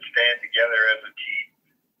 Again, stand together as a team.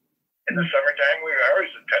 In the summertime, we were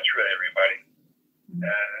always in touch with everybody.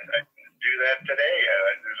 I do that today.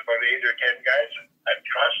 There's about 8 or 10 guys I'm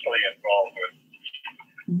constantly involved with.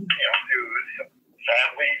 Through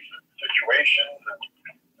families, situations, and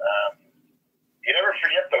you never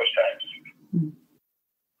forget those times.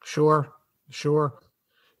 Sure.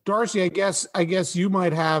 Darcy, I guess you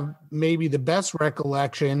might have maybe the best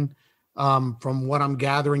recollection. From what I'm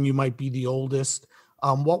gathering, you might be the oldest.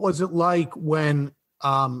 What was it like when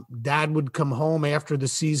Dad would come home after the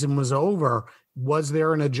season was over? Was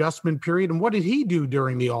there an adjustment period, and what did he do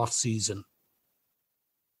during the off season?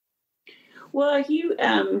 Well, he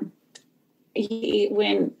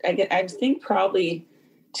when I think probably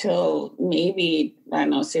till maybe, I don't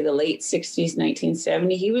know, say the late 60s,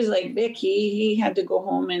 1970, he was like Vic. He had to go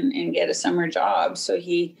home and get a summer job. So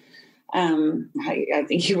he, I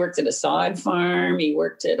think he worked at a sod farm. He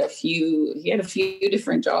had a few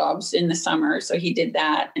different jobs in the summer. So he did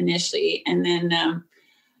that initially. And then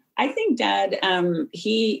I think Dad,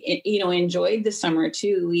 he, enjoyed the summer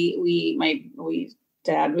too.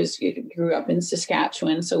 Dad grew up in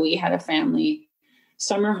Saskatchewan. So we had a family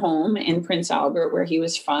summer home in Prince Albert where he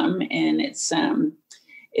was from. And it's a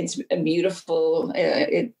beautiful,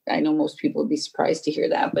 I know most people would be surprised to hear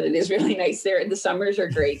that, but it is really nice there. The summers are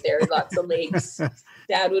great there. Lots of lakes.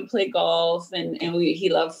 Dad would play golf and he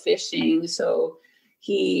loved fishing. So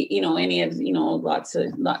he, and he had, lots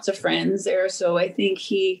of friends there. So I think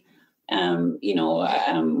he, when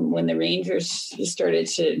the Rangers started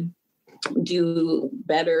to do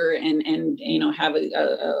better and have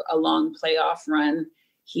a long playoff run,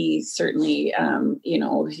 he certainly,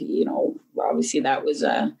 obviously that was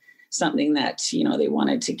something that, they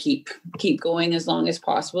wanted to keep going as long as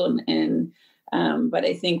possible. But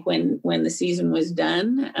I think when the season was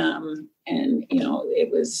done,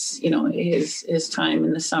 it was, his time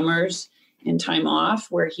in the summers and time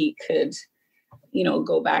off where he could,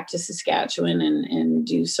 go back to Saskatchewan and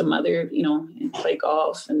do some other, play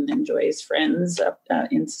golf and enjoy his friends up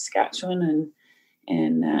in Saskatchewan.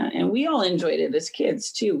 And we all enjoyed it as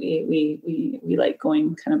kids too. We like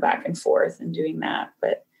going kind of back and forth and doing that.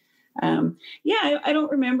 But I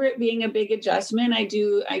don't remember it being a big adjustment. I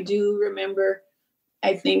do remember,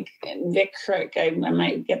 I think Vic, I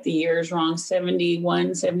might get the years wrong,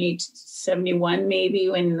 71 maybe,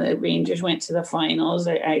 when the Rangers went to the finals.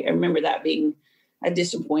 I remember that being a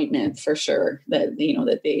disappointment for sure, that,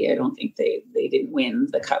 I don't think they didn't win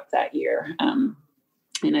the cup that year. And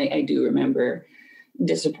I do remember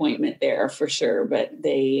disappointment there for sure, but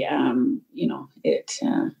they, I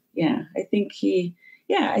think he,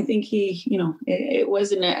 it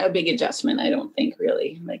wasn't a big adjustment. I don't think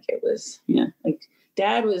really, like it was, like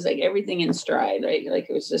Dad was like everything in stride, right? Like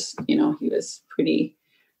it was just, he was pretty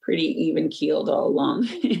even keeled all along.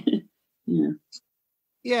 Yeah.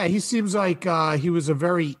 Yeah, he seems like he was a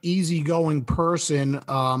very easygoing person.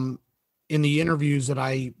 In the interviews that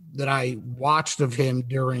I watched of him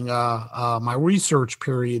during my research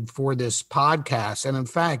period for this podcast, and in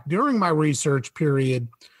fact, during my research period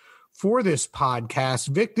for this podcast,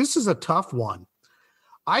 Vic, this is a tough one.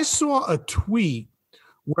 I saw a tweet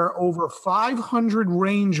where over 500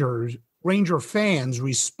 Ranger fans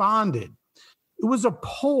responded. It was a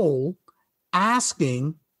poll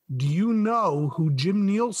asking, do you know who Jim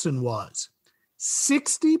Neilson was?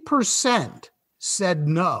 60% said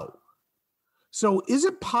no. So is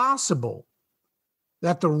it possible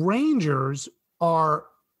that the Rangers are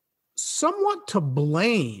somewhat to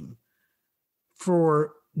blame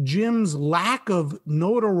for Jim's lack of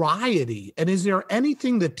notoriety? And is there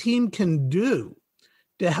anything the team can do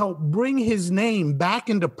to help bring his name back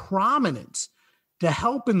into prominence, to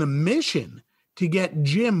help in the mission to get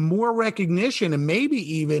Jim more recognition and maybe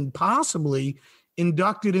even possibly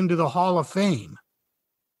inducted into the Hall of Fame?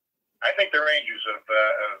 I think the Rangers have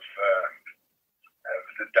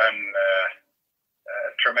done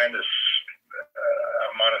a tremendous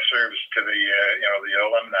amount of service to the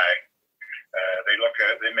alumni. They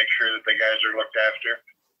make sure that the guys are looked after.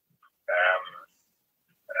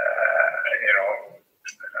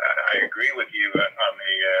 I agree with you on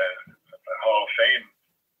the Hall of Fame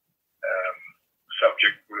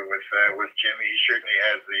subject with Jim. He certainly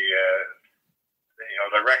has the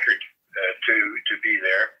record to be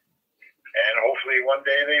there, and hopefully one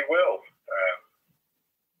day they will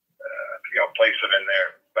place him in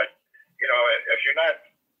there. But if you're not,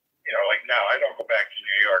 like now, I don't go back to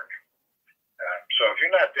New York, so if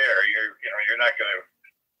you're not there, you're not going to.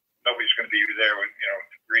 Nobody's going to be there with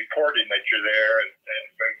reporting that you're there and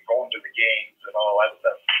going to the games and all that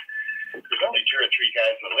stuff. There's only 2 or 3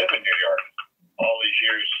 guys that live in New York all these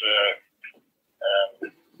years.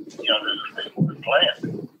 They've been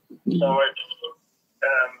playing. So it's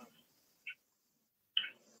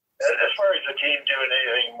as far as the team doing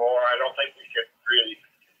anything more, I don't think we could really.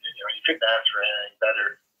 You couldn't ask for anything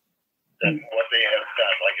better than what they have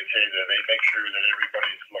done. Like I say, that they make sure that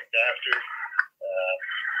everybody's looked after.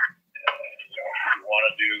 If you want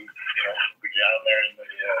to be down there in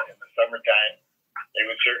the summertime, they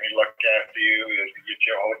would certainly look after you, get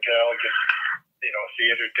you a hotel, get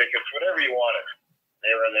theater tickets, whatever you wanted.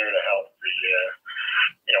 They were there to help.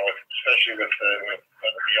 Especially with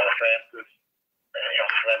Neil Francis,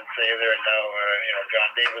 Glenn Sather, and now John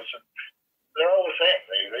Davison. They're all the same.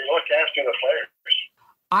 They look after to the players.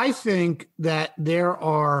 I think that there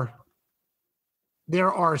are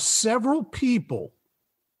several people,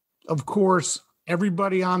 of course,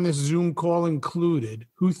 everybody on this Zoom call included,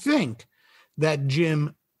 who think that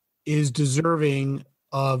Jim is deserving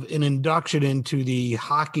of an induction into the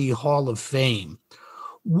Hockey Hall of Fame.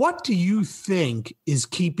 What do you think is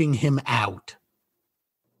keeping him out?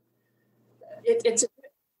 It's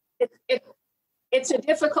a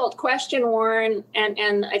difficult question, Warren,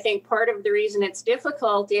 and I think part of the reason it's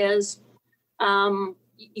difficult is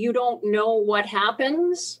you don't know what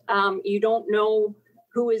happens. You don't know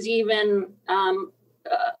who is even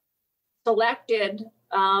selected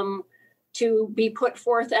to be put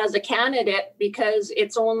forth as a candidate, because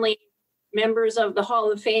it's only members of the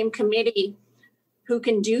Hall of Fame committee who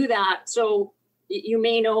can do that. So you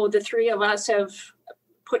may know the three of us have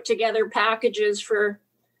put together packages for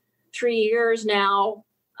 3 years now,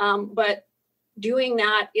 but doing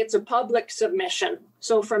that, it's a public submission.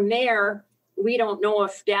 So from there, we don't know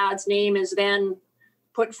if Dad's name is then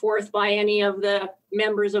put forth by any of the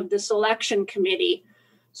members of the selection committee.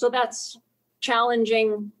 So that's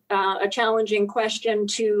challenging, a challenging question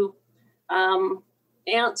to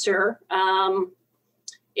answer.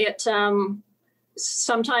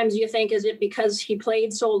 Sometimes you think, is it because he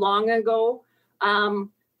played so long ago?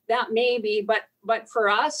 That may be, but for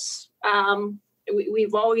us,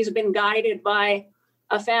 we've always been guided by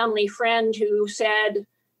a family friend who said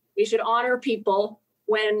we should honor people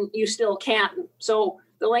when you still can. So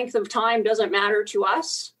the length of time doesn't matter to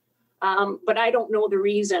us, but I don't know the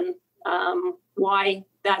reason why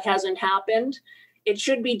that hasn't happened. It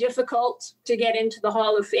should be difficult to get into the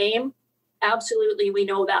Hall of Fame. Absolutely, we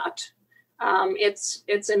know that.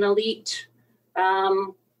 It's an elite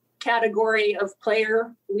category of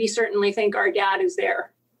player. We certainly think our dad is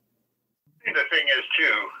there. The thing is,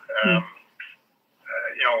 too,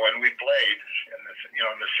 when we played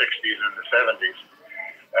in the 60s and the 70s,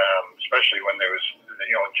 especially when there was,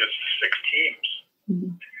 just 6 teams.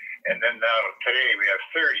 Mm-hmm. And then now today we have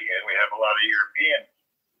 30, and we have a lot of European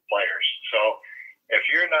players. So if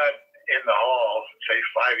you're not in the Hall, say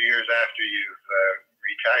 5 years after you've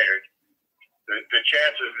retired, the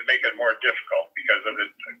chances make it more difficult because of the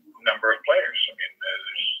number of players. I mean,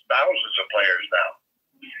 there's thousands of players now.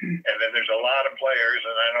 And then there's a lot of players,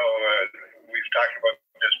 and I know we've talked about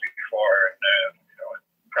this before in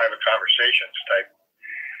private conversations type,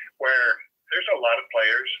 where there's a lot of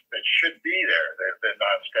players that should be there. They're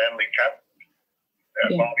not Stanley Cup.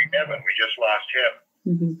 Bobby Nevin, we just lost him.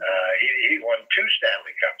 Mm-hmm. He won 2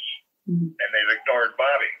 Stanley Cups, and they've ignored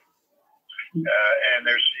Bobby. And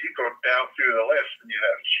you go down through the list, and you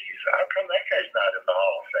have, geez, how come that guy's not in the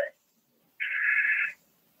Hall of Fame?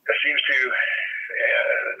 It seems to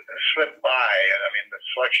slip by. I mean, the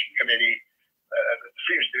selection committee, it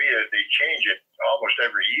seems to me that they change it almost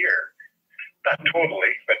every year. Not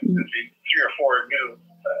totally, but 3 or 4 new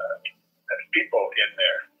people in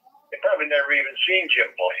there. They probably never even seen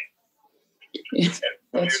Jim play. And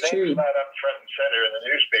That's your name's true. not up front and center in the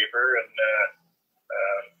newspaper, and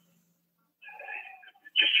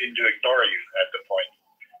just seem to ignore you at the point.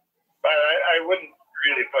 But I wouldn't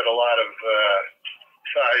really put a lot of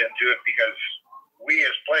thought into it, because we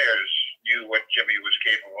as players knew what Jimmy was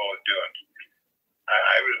capable of doing.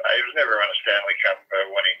 I was never on a Stanley Cup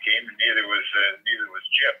winning team, and neither was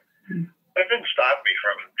Jim. But it didn't stop me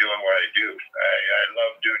from doing what I do. I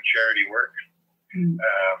love doing charity work.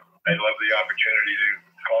 I love the opportunity to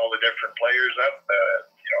call the different players up,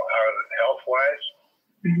 how health-wise.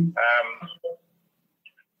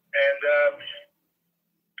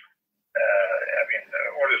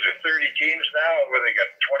 What is it, 30 teams now, where they got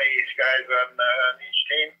 20 guys on each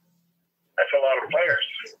team? That's a lot of players.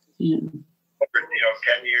 Over 10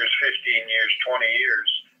 years, 15 years, 20 years.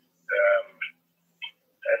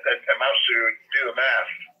 That amounts to do the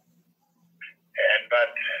math.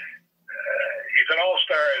 But he's an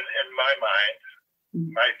all-star in my mind,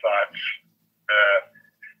 my thoughts.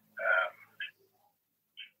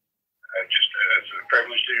 It's a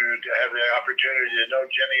privilege to have the opportunity to know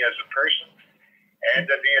Jimmy as a person and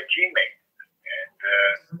to be a teammate.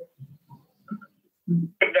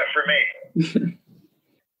 And good enough for me.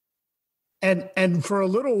 And for a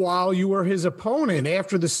little while, you were his opponent.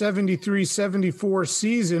 After the 73-74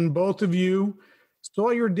 season, both of you saw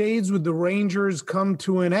your days with the Rangers come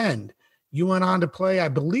to an end. You went on to play, I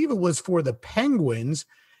believe it was for the Penguins,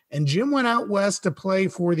 and Jim went out west to play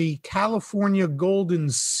for the California Golden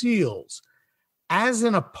Seals. As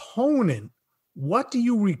an opponent, what do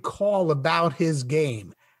you recall about his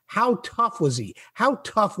game? How tough was he? How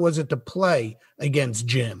tough was it to play against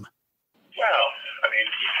Jim? Well,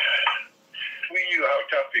 we knew how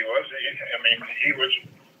tough he was. He was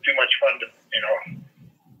too much fun to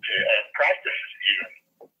practice even.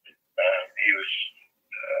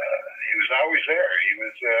 He was always there. He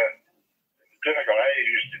was difficult. I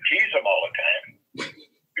used to tease him all the time.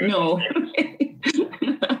 No.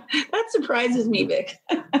 That surprises me, Vic.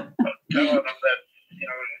 Telling him that,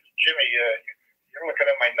 Jimmy, you're looking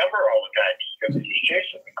at my number all the time because he was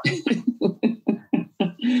chasing me.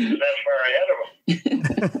 That's far ahead of him.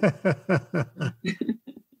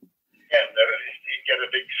 And he'd get a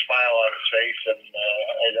big smile on his face, and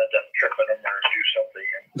I'd end up tripping him or do something,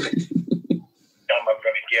 and tell him I'm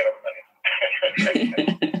going to get him.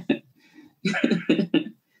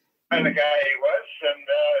 And the guy he was, and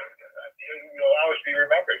he'll always be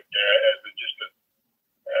remembered as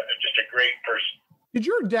just a great person. Did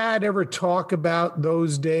your dad ever talk about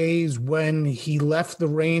those days when he left the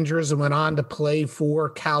Rangers and went on to play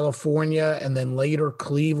for California and then later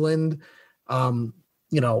Cleveland? The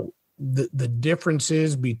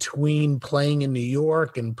differences between playing in New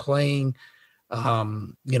York and playing,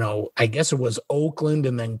 I guess it was Oakland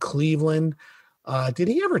and then Cleveland. Did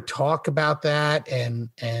he ever talk about that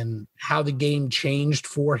and how the game changed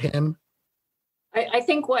for him? I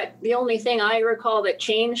think the only thing I recall that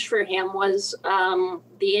changed for him was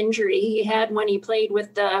the injury he had when he played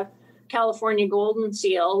with the California Golden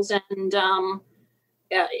Seals. And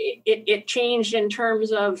it changed in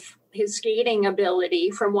terms of his skating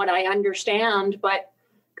ability from what I understand. But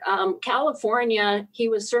California, he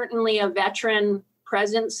was certainly a veteran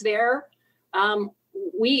presence there.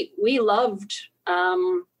 We loved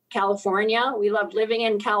California. We loved living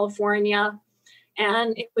in California.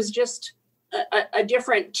 And it was just a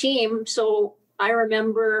different team. So I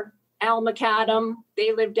remember Al McAdam,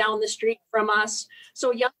 they lived down the street from us.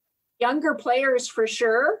 So younger players for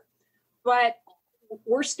sure, but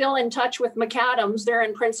we're still in touch with McAdams. They're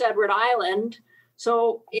in Prince Edward Island.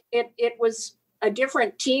 So it was a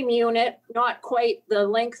different team unit, not quite the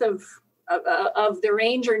length of the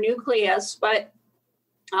Ranger nucleus, but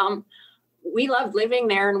we loved living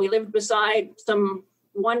there, and we lived beside some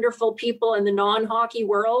wonderful people in the non-hockey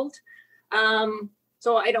world.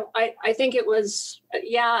 So I think it was,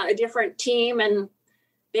 a different team, and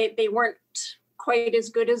they weren't quite as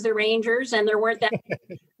good as the Rangers, and there weren't that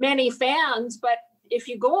many fans. But if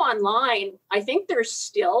you go online, I think there's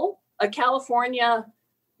still a California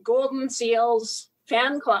Golden Seals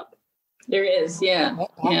fan club. There is. Yeah.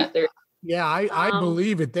 Yeah. I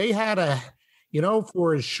believe it. They had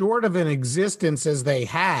for as short of an existence as they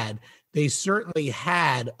had, they certainly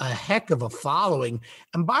had a heck of a following.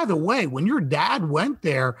 And by the way, when your dad went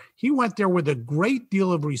there, he went there with a great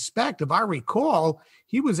deal of respect. If I recall,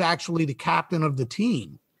 he was actually the captain of the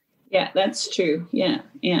team. Yeah, that's true. Yeah.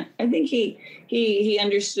 I think he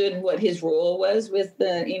understood what his role was with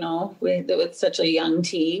with such a young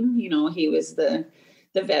team. He was the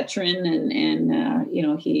veteran,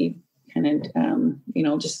 and he kind of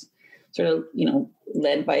just sort of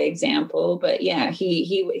led by example. But yeah,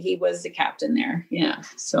 he was the captain there. Yeah.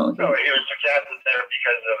 So he was the captain there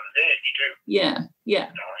because of his age too. Yeah. He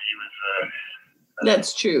was.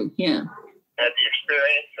 That's true. Yeah. Had the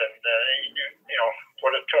experience, and he knew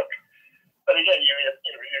what it took. But again, you're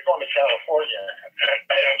going to California.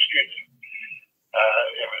 Excuse me.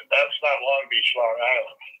 That's not Long Beach, Long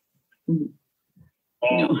Island.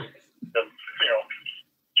 No.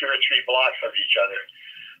 2 or 3 blocks of each other.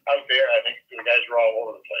 Out there, I think the guys were all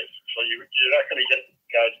over the place. So you're not going to get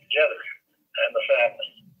guys together and the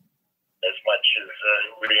family as much as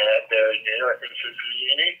we had there in New York. It's a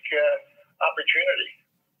unique opportunity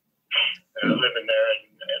living there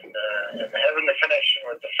and having the connection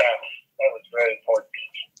with the family. That was very important.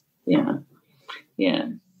 Yeah.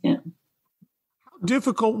 How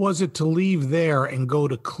difficult was it to leave there and go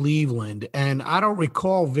to Cleveland? And I don't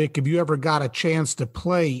recall, Vic, if you ever got a chance to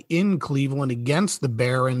play in Cleveland against the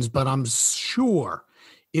Barons, but I'm sure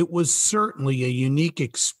it was certainly a unique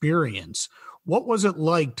experience. What was it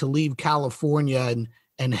like to leave California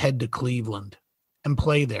and head to Cleveland and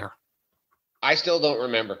play there? I still don't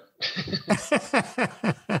remember.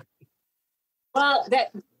 Well,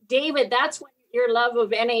 David, that's when your love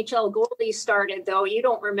of NHL goalies started, though. You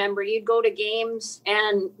don't remember. You'd go to games,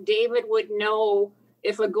 and David would know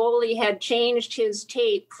if a goalie had changed his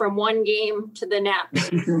tape from one game to the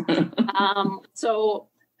next.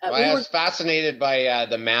 I was fascinated by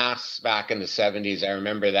the masks back in the 70s. I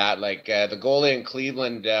remember that. Like the goalie in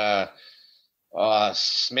Cleveland,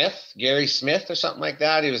 Smith, Gary Smith or something like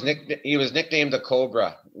that. He was nicknamed the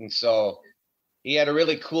Cobra. And so he had a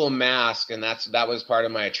really cool mask, and that was part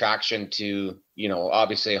of my attraction to,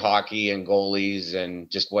 obviously hockey and goalies and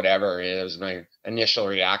just whatever. It was my initial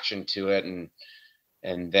reaction to it. And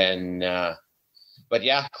And then, but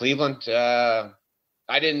yeah, Cleveland,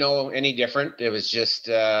 I didn't know any different. It was just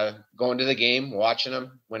going to the game, watching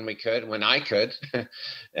them when I could,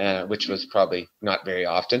 which was probably not very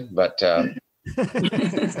often, but the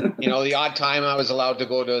odd time I was allowed to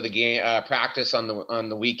go to the game, practice on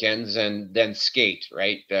the weekends, and then skate,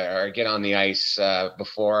 right, or get on the ice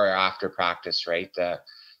before or after practice, right.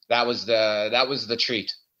 That was the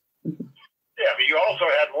treat. Yeah, but you also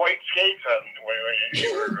had white skates on when you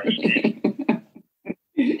were skating.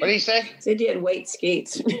 What did he say? Said you had white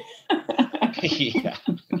skates. Yeah.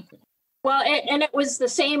 Well, and it was the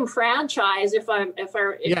same franchise. If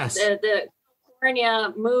Yes. The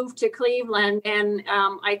California moved to Cleveland, and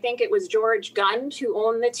I think it was George Gund who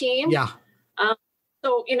owned the team. Yeah.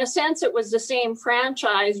 So in a sense, it was the same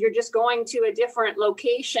franchise. You're just going to a different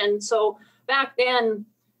location. So back then,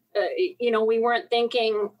 we weren't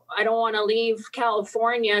thinking, I don't want to leave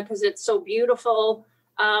California because it's so beautiful.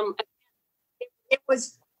 It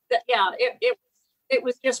was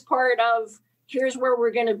just part of, here's where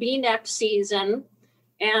we're going to be next season.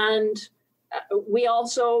 And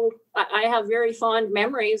I have very fond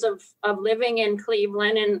memories of living in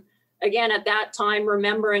Cleveland. And again, at that time,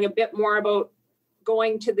 remembering a bit more about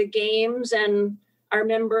going to the games. And I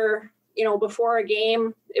remember, before a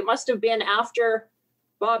game, it must have been after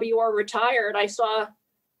Bobby Orr retired, I saw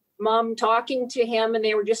Mom talking to him, and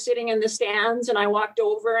they were just sitting in the stands. And I walked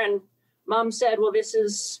over, and Mom said, "Well, this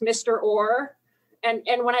is Mr. Orr." And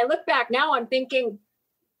when I look back now, I'm thinking,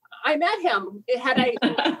 I met him. If I met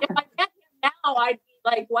him now, I'd be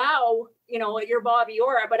like, wow, you're Bobby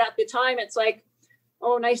Orr. But at the time, it's like,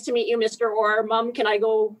 oh, nice to meet you, Mr. Orr. Mom, can I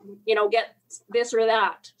go, get this or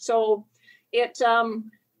that? So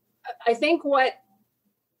I think what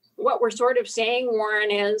we're sort of saying,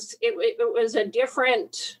 Warren, is it was a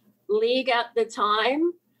different league at the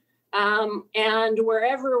time. And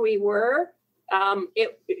wherever we were,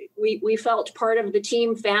 we felt part of the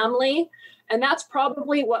team family. And that's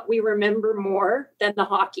probably what we remember more than the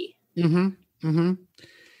hockey. Mm-hmm. Mm-hmm.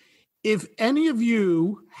 If any of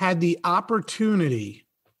you had the opportunity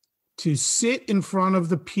to sit in front of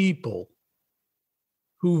the people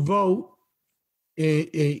who vote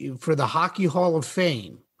for the Hockey Hall of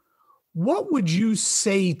Fame, what would you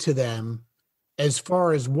say to them as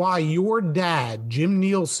far as why your dad, Jim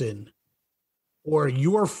Neilson, or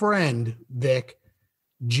your friend, Vic,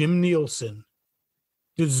 Jim Neilson,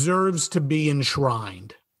 deserves to be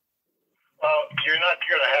enshrined? Well, you're not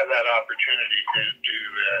going to have that opportunity to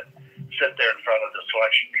sit there in front of the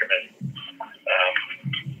selection committee.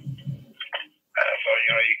 So,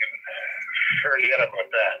 you can forget about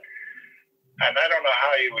that. And I don't know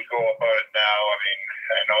how you would go about it now. I mean,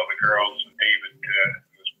 I know the girls, and David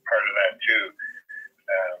was part of that too,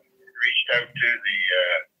 reached out to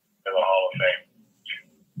the Hall of Fame.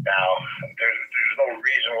 Now, there's no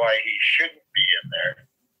reason why he shouldn't be in there.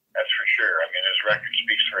 That's for sure. I mean, his record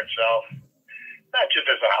speaks for itself. Not just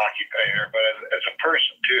as a hockey player, but as a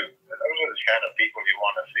person too. Those are the kind of people you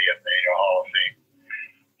want to see at the Hall of Fame.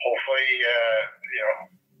 Hopefully,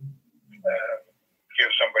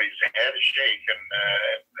 give somebody's head a shake and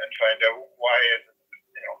find out why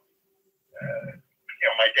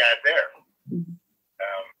my dad there.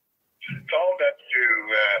 It's all that to,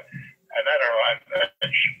 and I don't know, I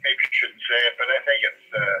maybe shouldn't say it, but I think it's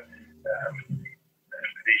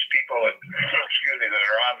these people that, that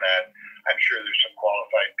are on that. I'm sure there's some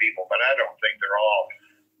qualified people, but I don't think they're all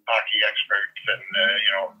hockey experts and,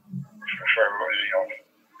 for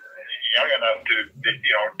young enough to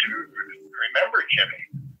remember Jimmy.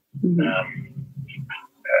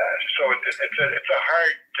 So it's a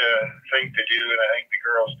hard thing to do, and I think the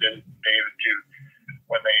girls did, David, too,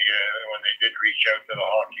 when they did reach out to the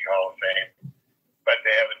Hockey Hall of Fame, but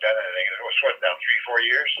they haven't done anything. It was what now, 3-4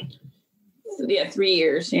 years? Yeah, 3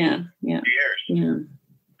 years. Yeah. 3 years. Yeah.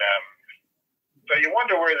 So you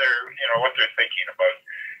wonder where what they're thinking about.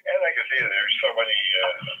 And like I say, there's so many.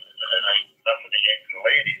 Nothing against the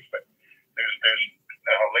ladies, but there's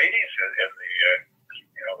ladies in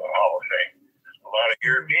the Hall of Fame. A lot of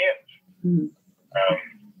Europeans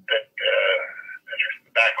that are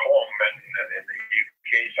back home in the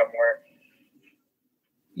UK somewhere.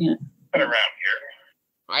 Yeah. But around here.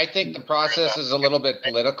 I think the process is a little bit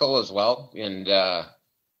political as well, and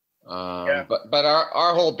but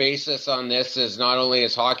our whole basis on this is not only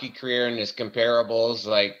his hockey career and his comparables,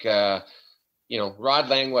 like Rod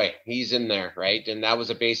Langway, he's in there, right? And that was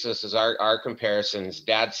a basis as our comparisons.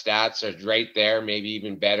 Dad's stats are right there, maybe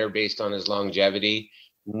even better based on his longevity.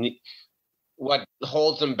 What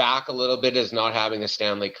holds him back a little bit is not having a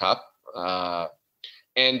Stanley Cup.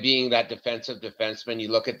 and being that defensive defenseman, you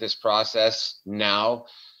look at this process now,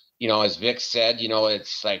 as Vic said,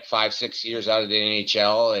 it's like 5-6 years out of the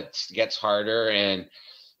NHL, it gets harder, and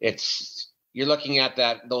you're looking at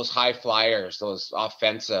those high flyers, those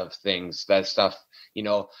offensive things, that stuff,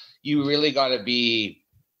 you really got to be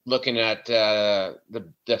looking at the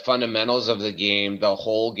fundamentals of the game, the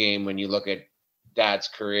whole game, when you look at Dad's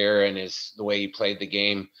career and the way he played the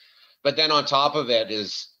game. But then on top of it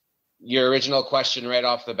is your original question right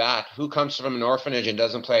off the bat: who comes from an orphanage and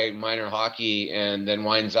doesn't play minor hockey and then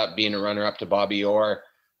winds up being a runner-up to Bobby Orr,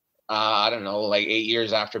 I don't know, like 8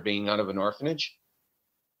 years after being out of an orphanage?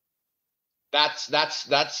 That's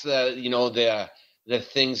the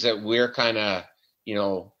things that we're kind of,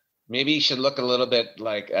 maybe you should look a little bit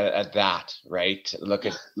like at that, right? Look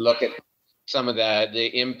at some of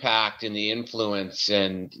the impact and the influence,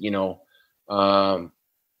 and I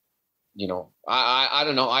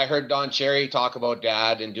don't know. I heard Don Cherry talk about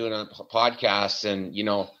Dad and doing a podcast, and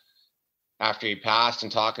after he passed,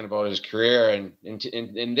 and talking about his career, and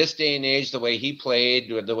in this day and age, the way he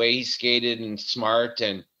played, the way he skated, and smart,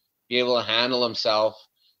 and be able to handle himself,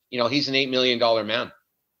 he's an $8 million man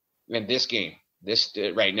in this game,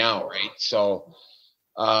 right now, right? So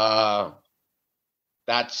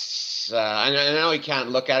that's I know you can't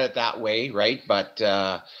look at it that way, right? But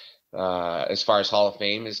as far as Hall of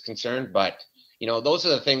Fame is concerned, but those are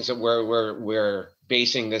the things that we're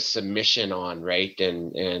basing this submission on, right?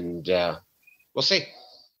 And we'll see.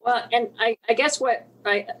 Well, and I guess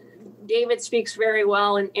David speaks very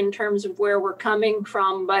well in terms of where we're coming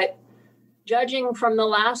from, but judging from the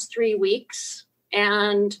last 3 weeks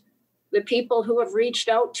and the people who have reached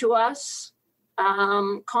out to us,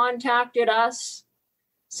 contacted us,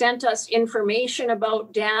 sent us information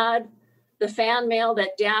about Dad, the fan mail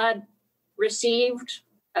that Dad received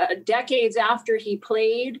decades after he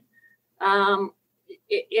played,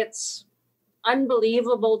 it's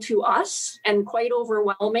unbelievable to us and quite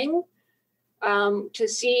overwhelming to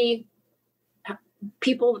see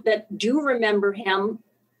people that do remember him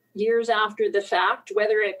years after the fact,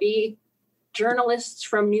 whether it be journalists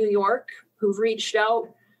from New York who've reached out.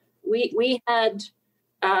 We had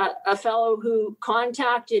a fellow who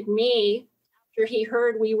contacted me after he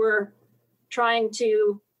heard we were trying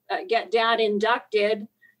to get Dad inducted,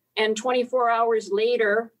 and 24 hours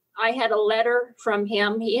later, I had a letter from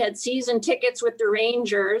him. He had season tickets with the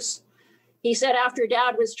Rangers. He said after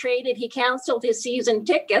Dad was traded, he canceled his season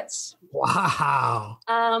tickets. Wow.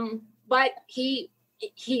 But he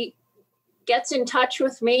gets in touch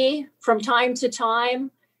with me from time to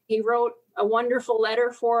time. He wrote a wonderful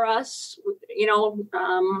letter for us,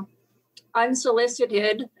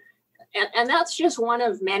 unsolicited. And that's just one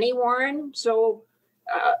of many, Warren. So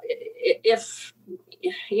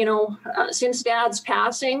since Dad's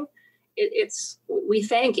passing, we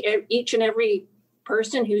thank each and every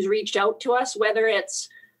person who's reached out to us, whether it's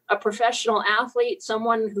a professional athlete,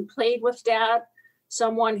 someone who played with Dad,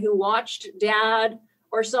 someone who watched Dad,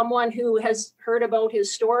 or someone who has heard about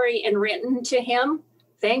his story and written to him.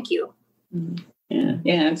 Thank you. Yeah,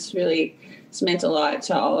 it's meant a lot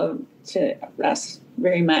to us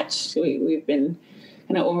very much. We've been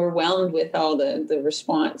kind of overwhelmed with all the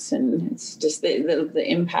response, and it's just the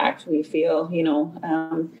impact we feel,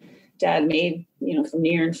 Dad made, from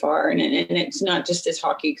near and far. And it's not just his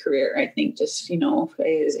hockey career. I think just,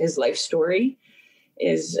 his life story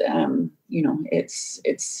is,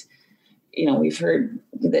 we've heard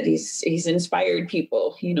that he's inspired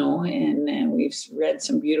people, and we've read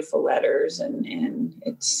some beautiful letters, and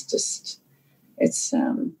it's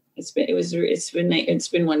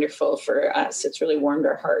been wonderful for us. It's really warmed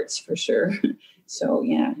our hearts for sure. So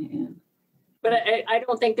yeah. But I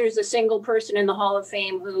don't think there's a single person in the Hall of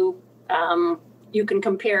Fame who you can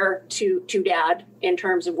compare to Dad in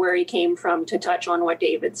terms of where he came from, to touch on what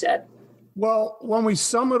David said. Well, when we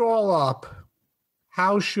sum it all up,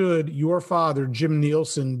 how should your father, Jim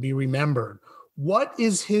Neilson, be remembered? What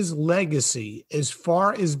is his legacy as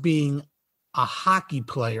far as being a hockey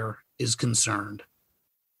player is concerned?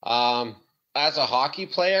 As a hockey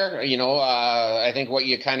player, I think what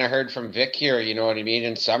you kind of heard from Vic here, you know what I mean?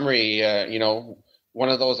 In summary, one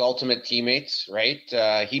of those ultimate teammates, right?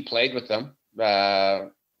 He played with them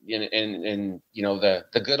in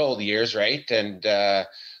the good old years, right? And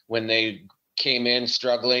when they came in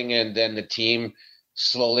struggling, and then the team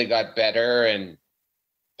slowly got better and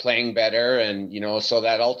playing better, and so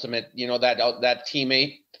that ultimate, that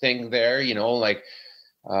teammate thing there,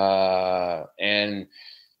 and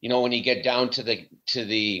when you get down to the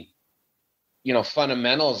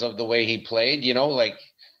fundamentals of the way he played,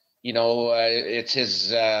 it's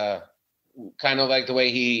his kind of like the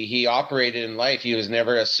way he operated in life. He was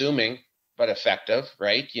never assuming, but effective,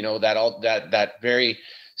 right? You know, that very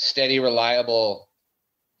steady, reliable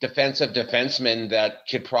defensive defenseman that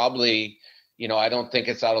could probably, you know, I don't think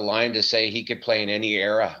it's out of line to say he could play in any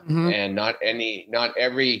era, and not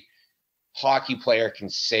every hockey player can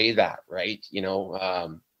say that, right? You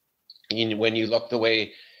know, when you look the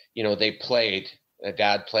way, you know, they played,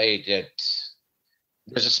 Dad played it.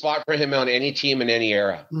 There's a spot for him on any team in any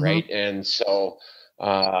era, right? And so,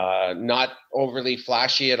 not overly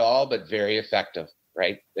flashy at all, but very effective,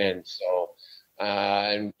 right? And so,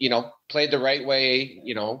 and you know, played the right way,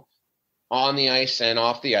 you know, on the ice and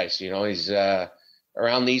off the ice. You know, he's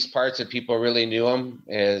around these parts that people really knew him,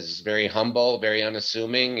 is very humble, very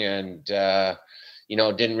unassuming, and you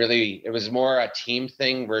know, didn't really. It was more a team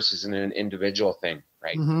thing versus an individual thing,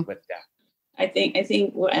 right? With that. I think,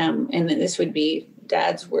 and this would be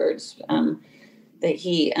Dad's words, that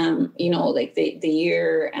he, you know, like the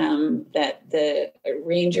year that the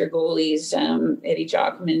Ranger goalies, Eddie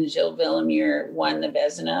Giacomin and Gilles Villemure, won the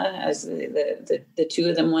Vezina, as the two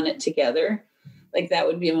of them won it together. Like that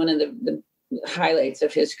would be one of the highlights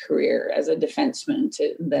of his career as a defenseman,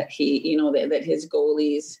 that he, you know, that his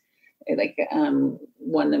goalies like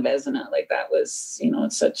won the Vezina. Like that was, you know,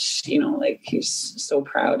 such, you know, like he's so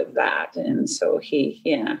proud of that. And so I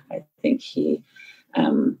think he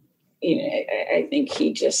I think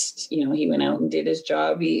he just, you know, he went out and did his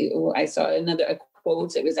job. I saw a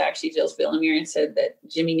quote. It was actually Gilles Villemure, and said that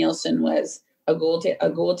Jimmy Neilson was a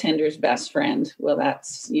goaltender's best friend. Well,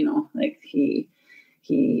 that's, you know, like he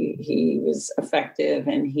was effective,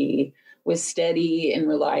 and he was steady and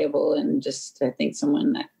reliable, and just, I think,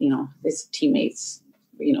 someone that, you know, his teammates,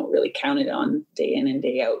 you know, really counted on day in and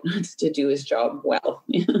day out to do his job well.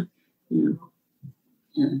 And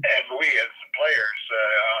we as players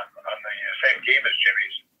on the same team as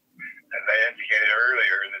Jimmy's, as I indicated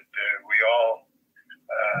earlier, that we all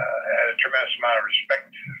had a tremendous amount of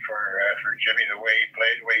respect for Jimmy, the way he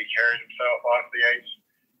played, the way he carried himself off the ice,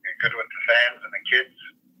 good with the fans and the kids.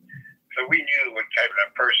 So we knew what type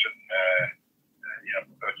of person you know,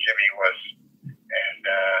 Jimmy was, and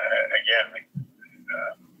again,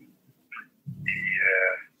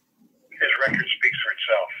 his record speaks for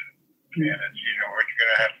itself. And it's, you know, we're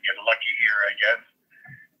going to have to get lucky here, I guess,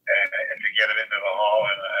 and to get it into the hall.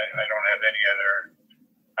 And I don't have any other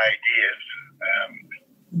ideas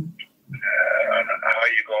on how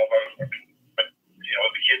you go about it. But, you know,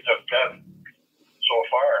 the kids have done so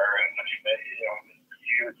far, and you know,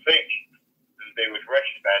 you would think that they would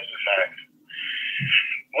recognize the fact.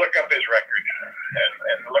 Look up his record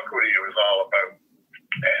and look what he was all about.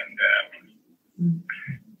 And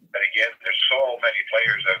but again, there's so many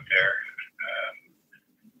players out there.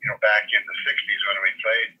 You know, back in the 60s when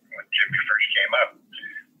Jimmy first came up,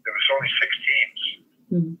 there was only 6 teams,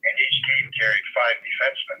 and each team carried 5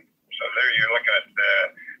 defensemen. So there you're looking at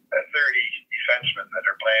 30 defensemen that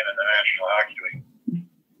are playing in the National Hockey League.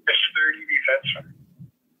 There's 30 defensemen.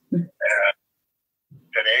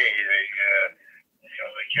 Today, they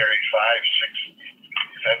carry 5, 6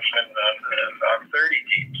 defensemen on 30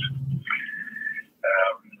 teams.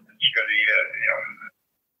 It's going to be, you know,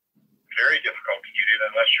 very difficult to get in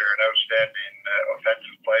unless you're an outstanding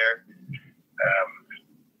offensive player.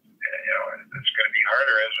 You know, it's going to be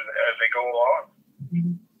harder as they go along.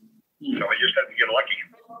 So we just have to get lucky.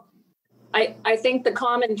 I think the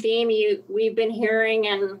common theme we've been hearing,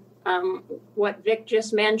 and what Vic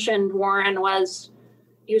just mentioned, Warren, was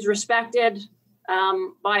he was respected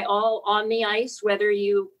by all on the ice, whether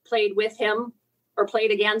you played with him or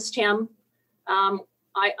played against him.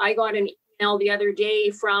 I got an email the other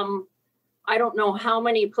day from, I don't know how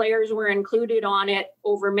many players were included on it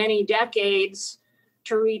over many decades,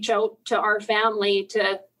 to reach out to our family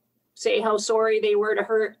to say how sorry they were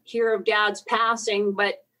to hear of Dad's passing,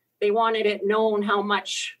 but they wanted it known how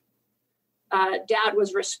much Dad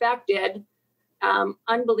was respected.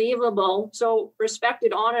 Unbelievable. So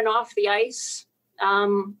respected on and off the ice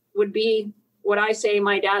would be what I say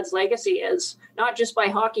my dad's legacy is, not just by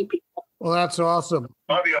hockey people. Well, that's awesome.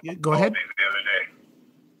 Bobby, Go ahead. The other day.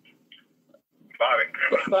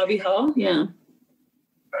 Bobby Hall, yeah. A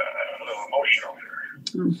little emotional here.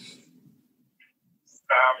 You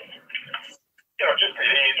know, just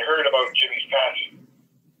he'd heard about Jimmy's passing,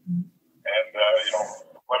 and you know,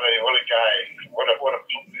 what a guy, what a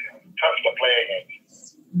tough to play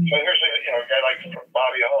against. So here's a guy like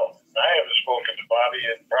Bobby Hall. I haven't spoken to Bobby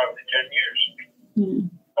in probably 10 years.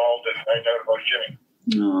 All to find out about Jimmy.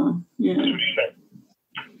 Oh, yeah. That's what he said.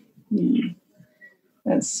 Yeah.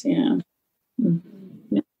 That's, yeah.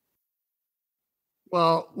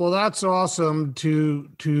 Well, Well, that's awesome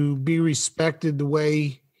to be respected the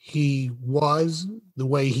way he was, the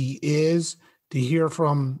way he is, to hear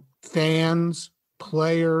from fans,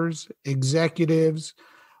 players, executives.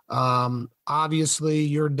 Obviously,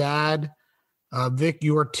 your dad, Vic,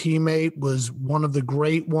 your teammate, was one of the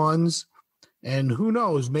great ones. And who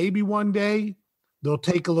knows, maybe one day they'll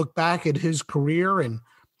take a look back at his career and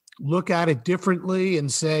look at it differently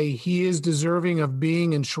and say he is deserving of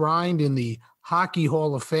being enshrined in the Hockey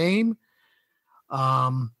Hall of Fame.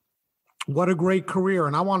 What a great career.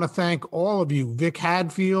 And I want to thank all of you, Vic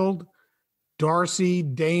Hadfield, Darcy,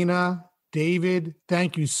 Dana, David.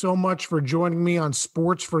 Thank you so much for joining me on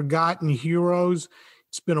Sports Forgotten Heroes.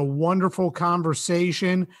 It's been a wonderful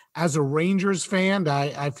conversation. As a Rangers fan,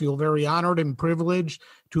 I feel very honored and privileged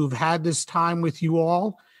to have had this time with you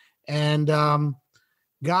all. And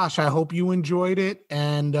gosh, I hope you enjoyed it.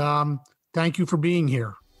 And thank you for being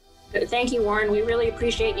here. Thank you, Warren. We really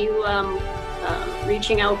appreciate you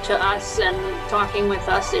reaching out to us and talking with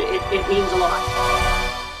us. It means a lot.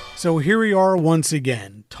 So here we are once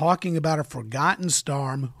again, talking about a forgotten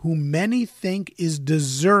star who many think is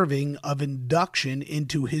deserving of induction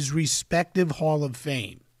into his respective Hall of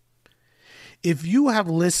Fame. If you have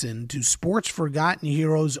listened to Sports Forgotten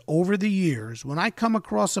Heroes over the years, when I come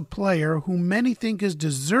across a player who many think is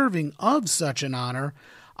deserving of such an honor,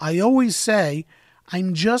 I always say,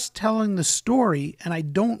 I'm just telling the story and I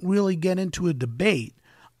don't really get into a debate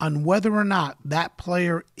on whether or not that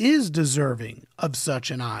player is deserving of such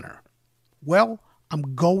an honor. Well,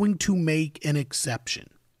 I'm going to make an exception.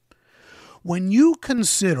 When you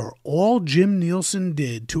consider all Jim Neilson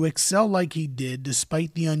did to excel like he did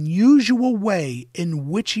despite the unusual way in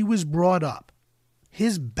which he was brought up,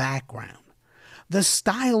 his background, the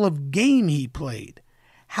style of game he played,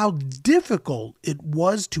 how difficult it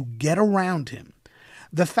was to get around him,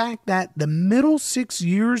 the fact that the middle 6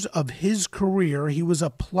 years of his career he was a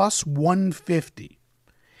plus 150.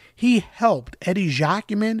 He helped Eddie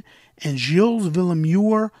Giacomin and Gilles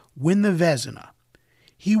Villemure win the Vezina.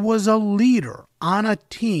 He was a leader on a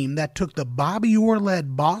team that took the Bobby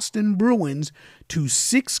Orr-led Boston Bruins to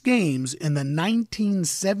 6 games in the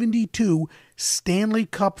 1972 Stanley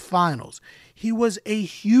Cup Finals. He was a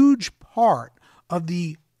huge part of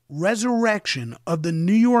the resurrection of the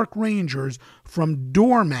New York Rangers from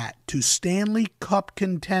doormat to Stanley Cup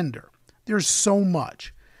contender. There's so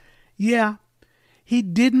much. Yeah, he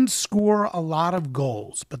didn't score a lot of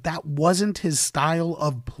goals, but that wasn't his style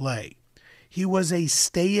of play. He was a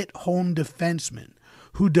stay-at-home defenseman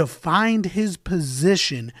who defined his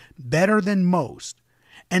position better than most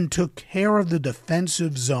and took care of the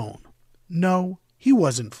defensive zone. No, he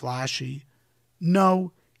wasn't flashy.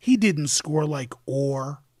 No, he didn't score like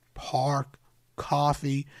Orr, Park,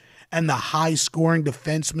 Coffey, and the high-scoring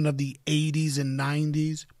defensemen of the 80s and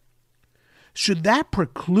 90s. Should that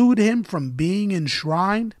preclude him from being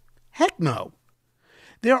enshrined? Heck no.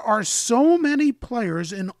 There are so many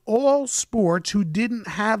players in all sports who didn't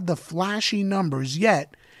have the flashy numbers,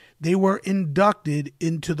 yet they were inducted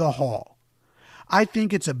into the Hall. I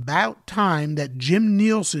think it's about time that Jim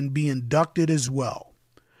Neilson be inducted as well.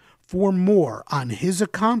 For more on his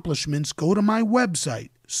accomplishments, go to my website,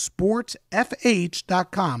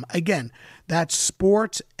 sportsfh.com. Again, that's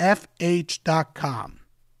sportsfh.com.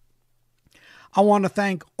 I want to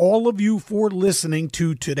thank all of you for listening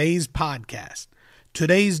to today's podcast.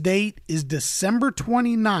 Today's date is December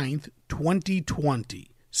 29th,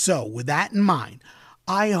 2020. So with that in mind,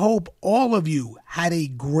 I hope all of you had a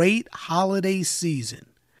great holiday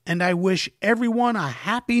season, and I wish everyone a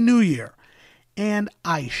happy new year. And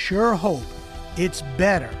I sure hope it's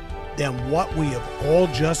better than what we have all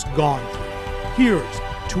just gone through. Here's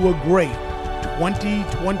to a great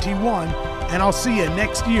 2021, and I'll see you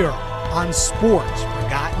next year on Sports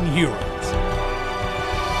Forgotten Heroes.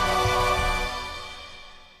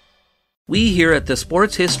 We here at the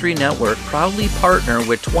Sports History Network proudly partner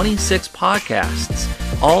with 26 podcasts,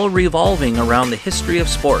 all revolving around the history of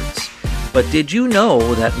sports. But did you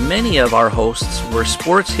know that many of our hosts were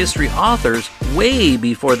sports history authors way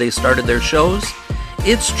before they started their shows?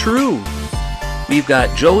 It's true. We've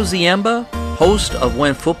got Joe Ziemba, host of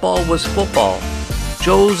When Football Was Football,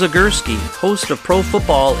 Joe Zagurski, host of Pro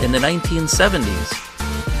Football in the 1970s,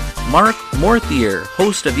 Mark Morthier,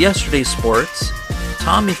 host of Yesterday's Sports,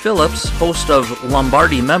 Tommy Phillips, host of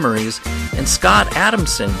Lombardi Memories, and Scott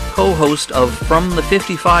Adamson, co-host of From the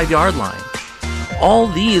 55-Yard Line. All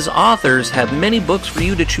these authors have many books for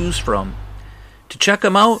you to choose from. To check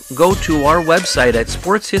them out, go to our website at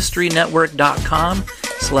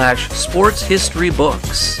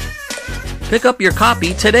sportshistorynetwork.com/sportshistorybooks. Pick up your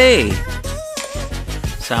copy today.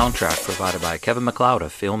 soundtrack provided by Kevin MacLeod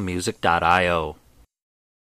of filmmusic.io.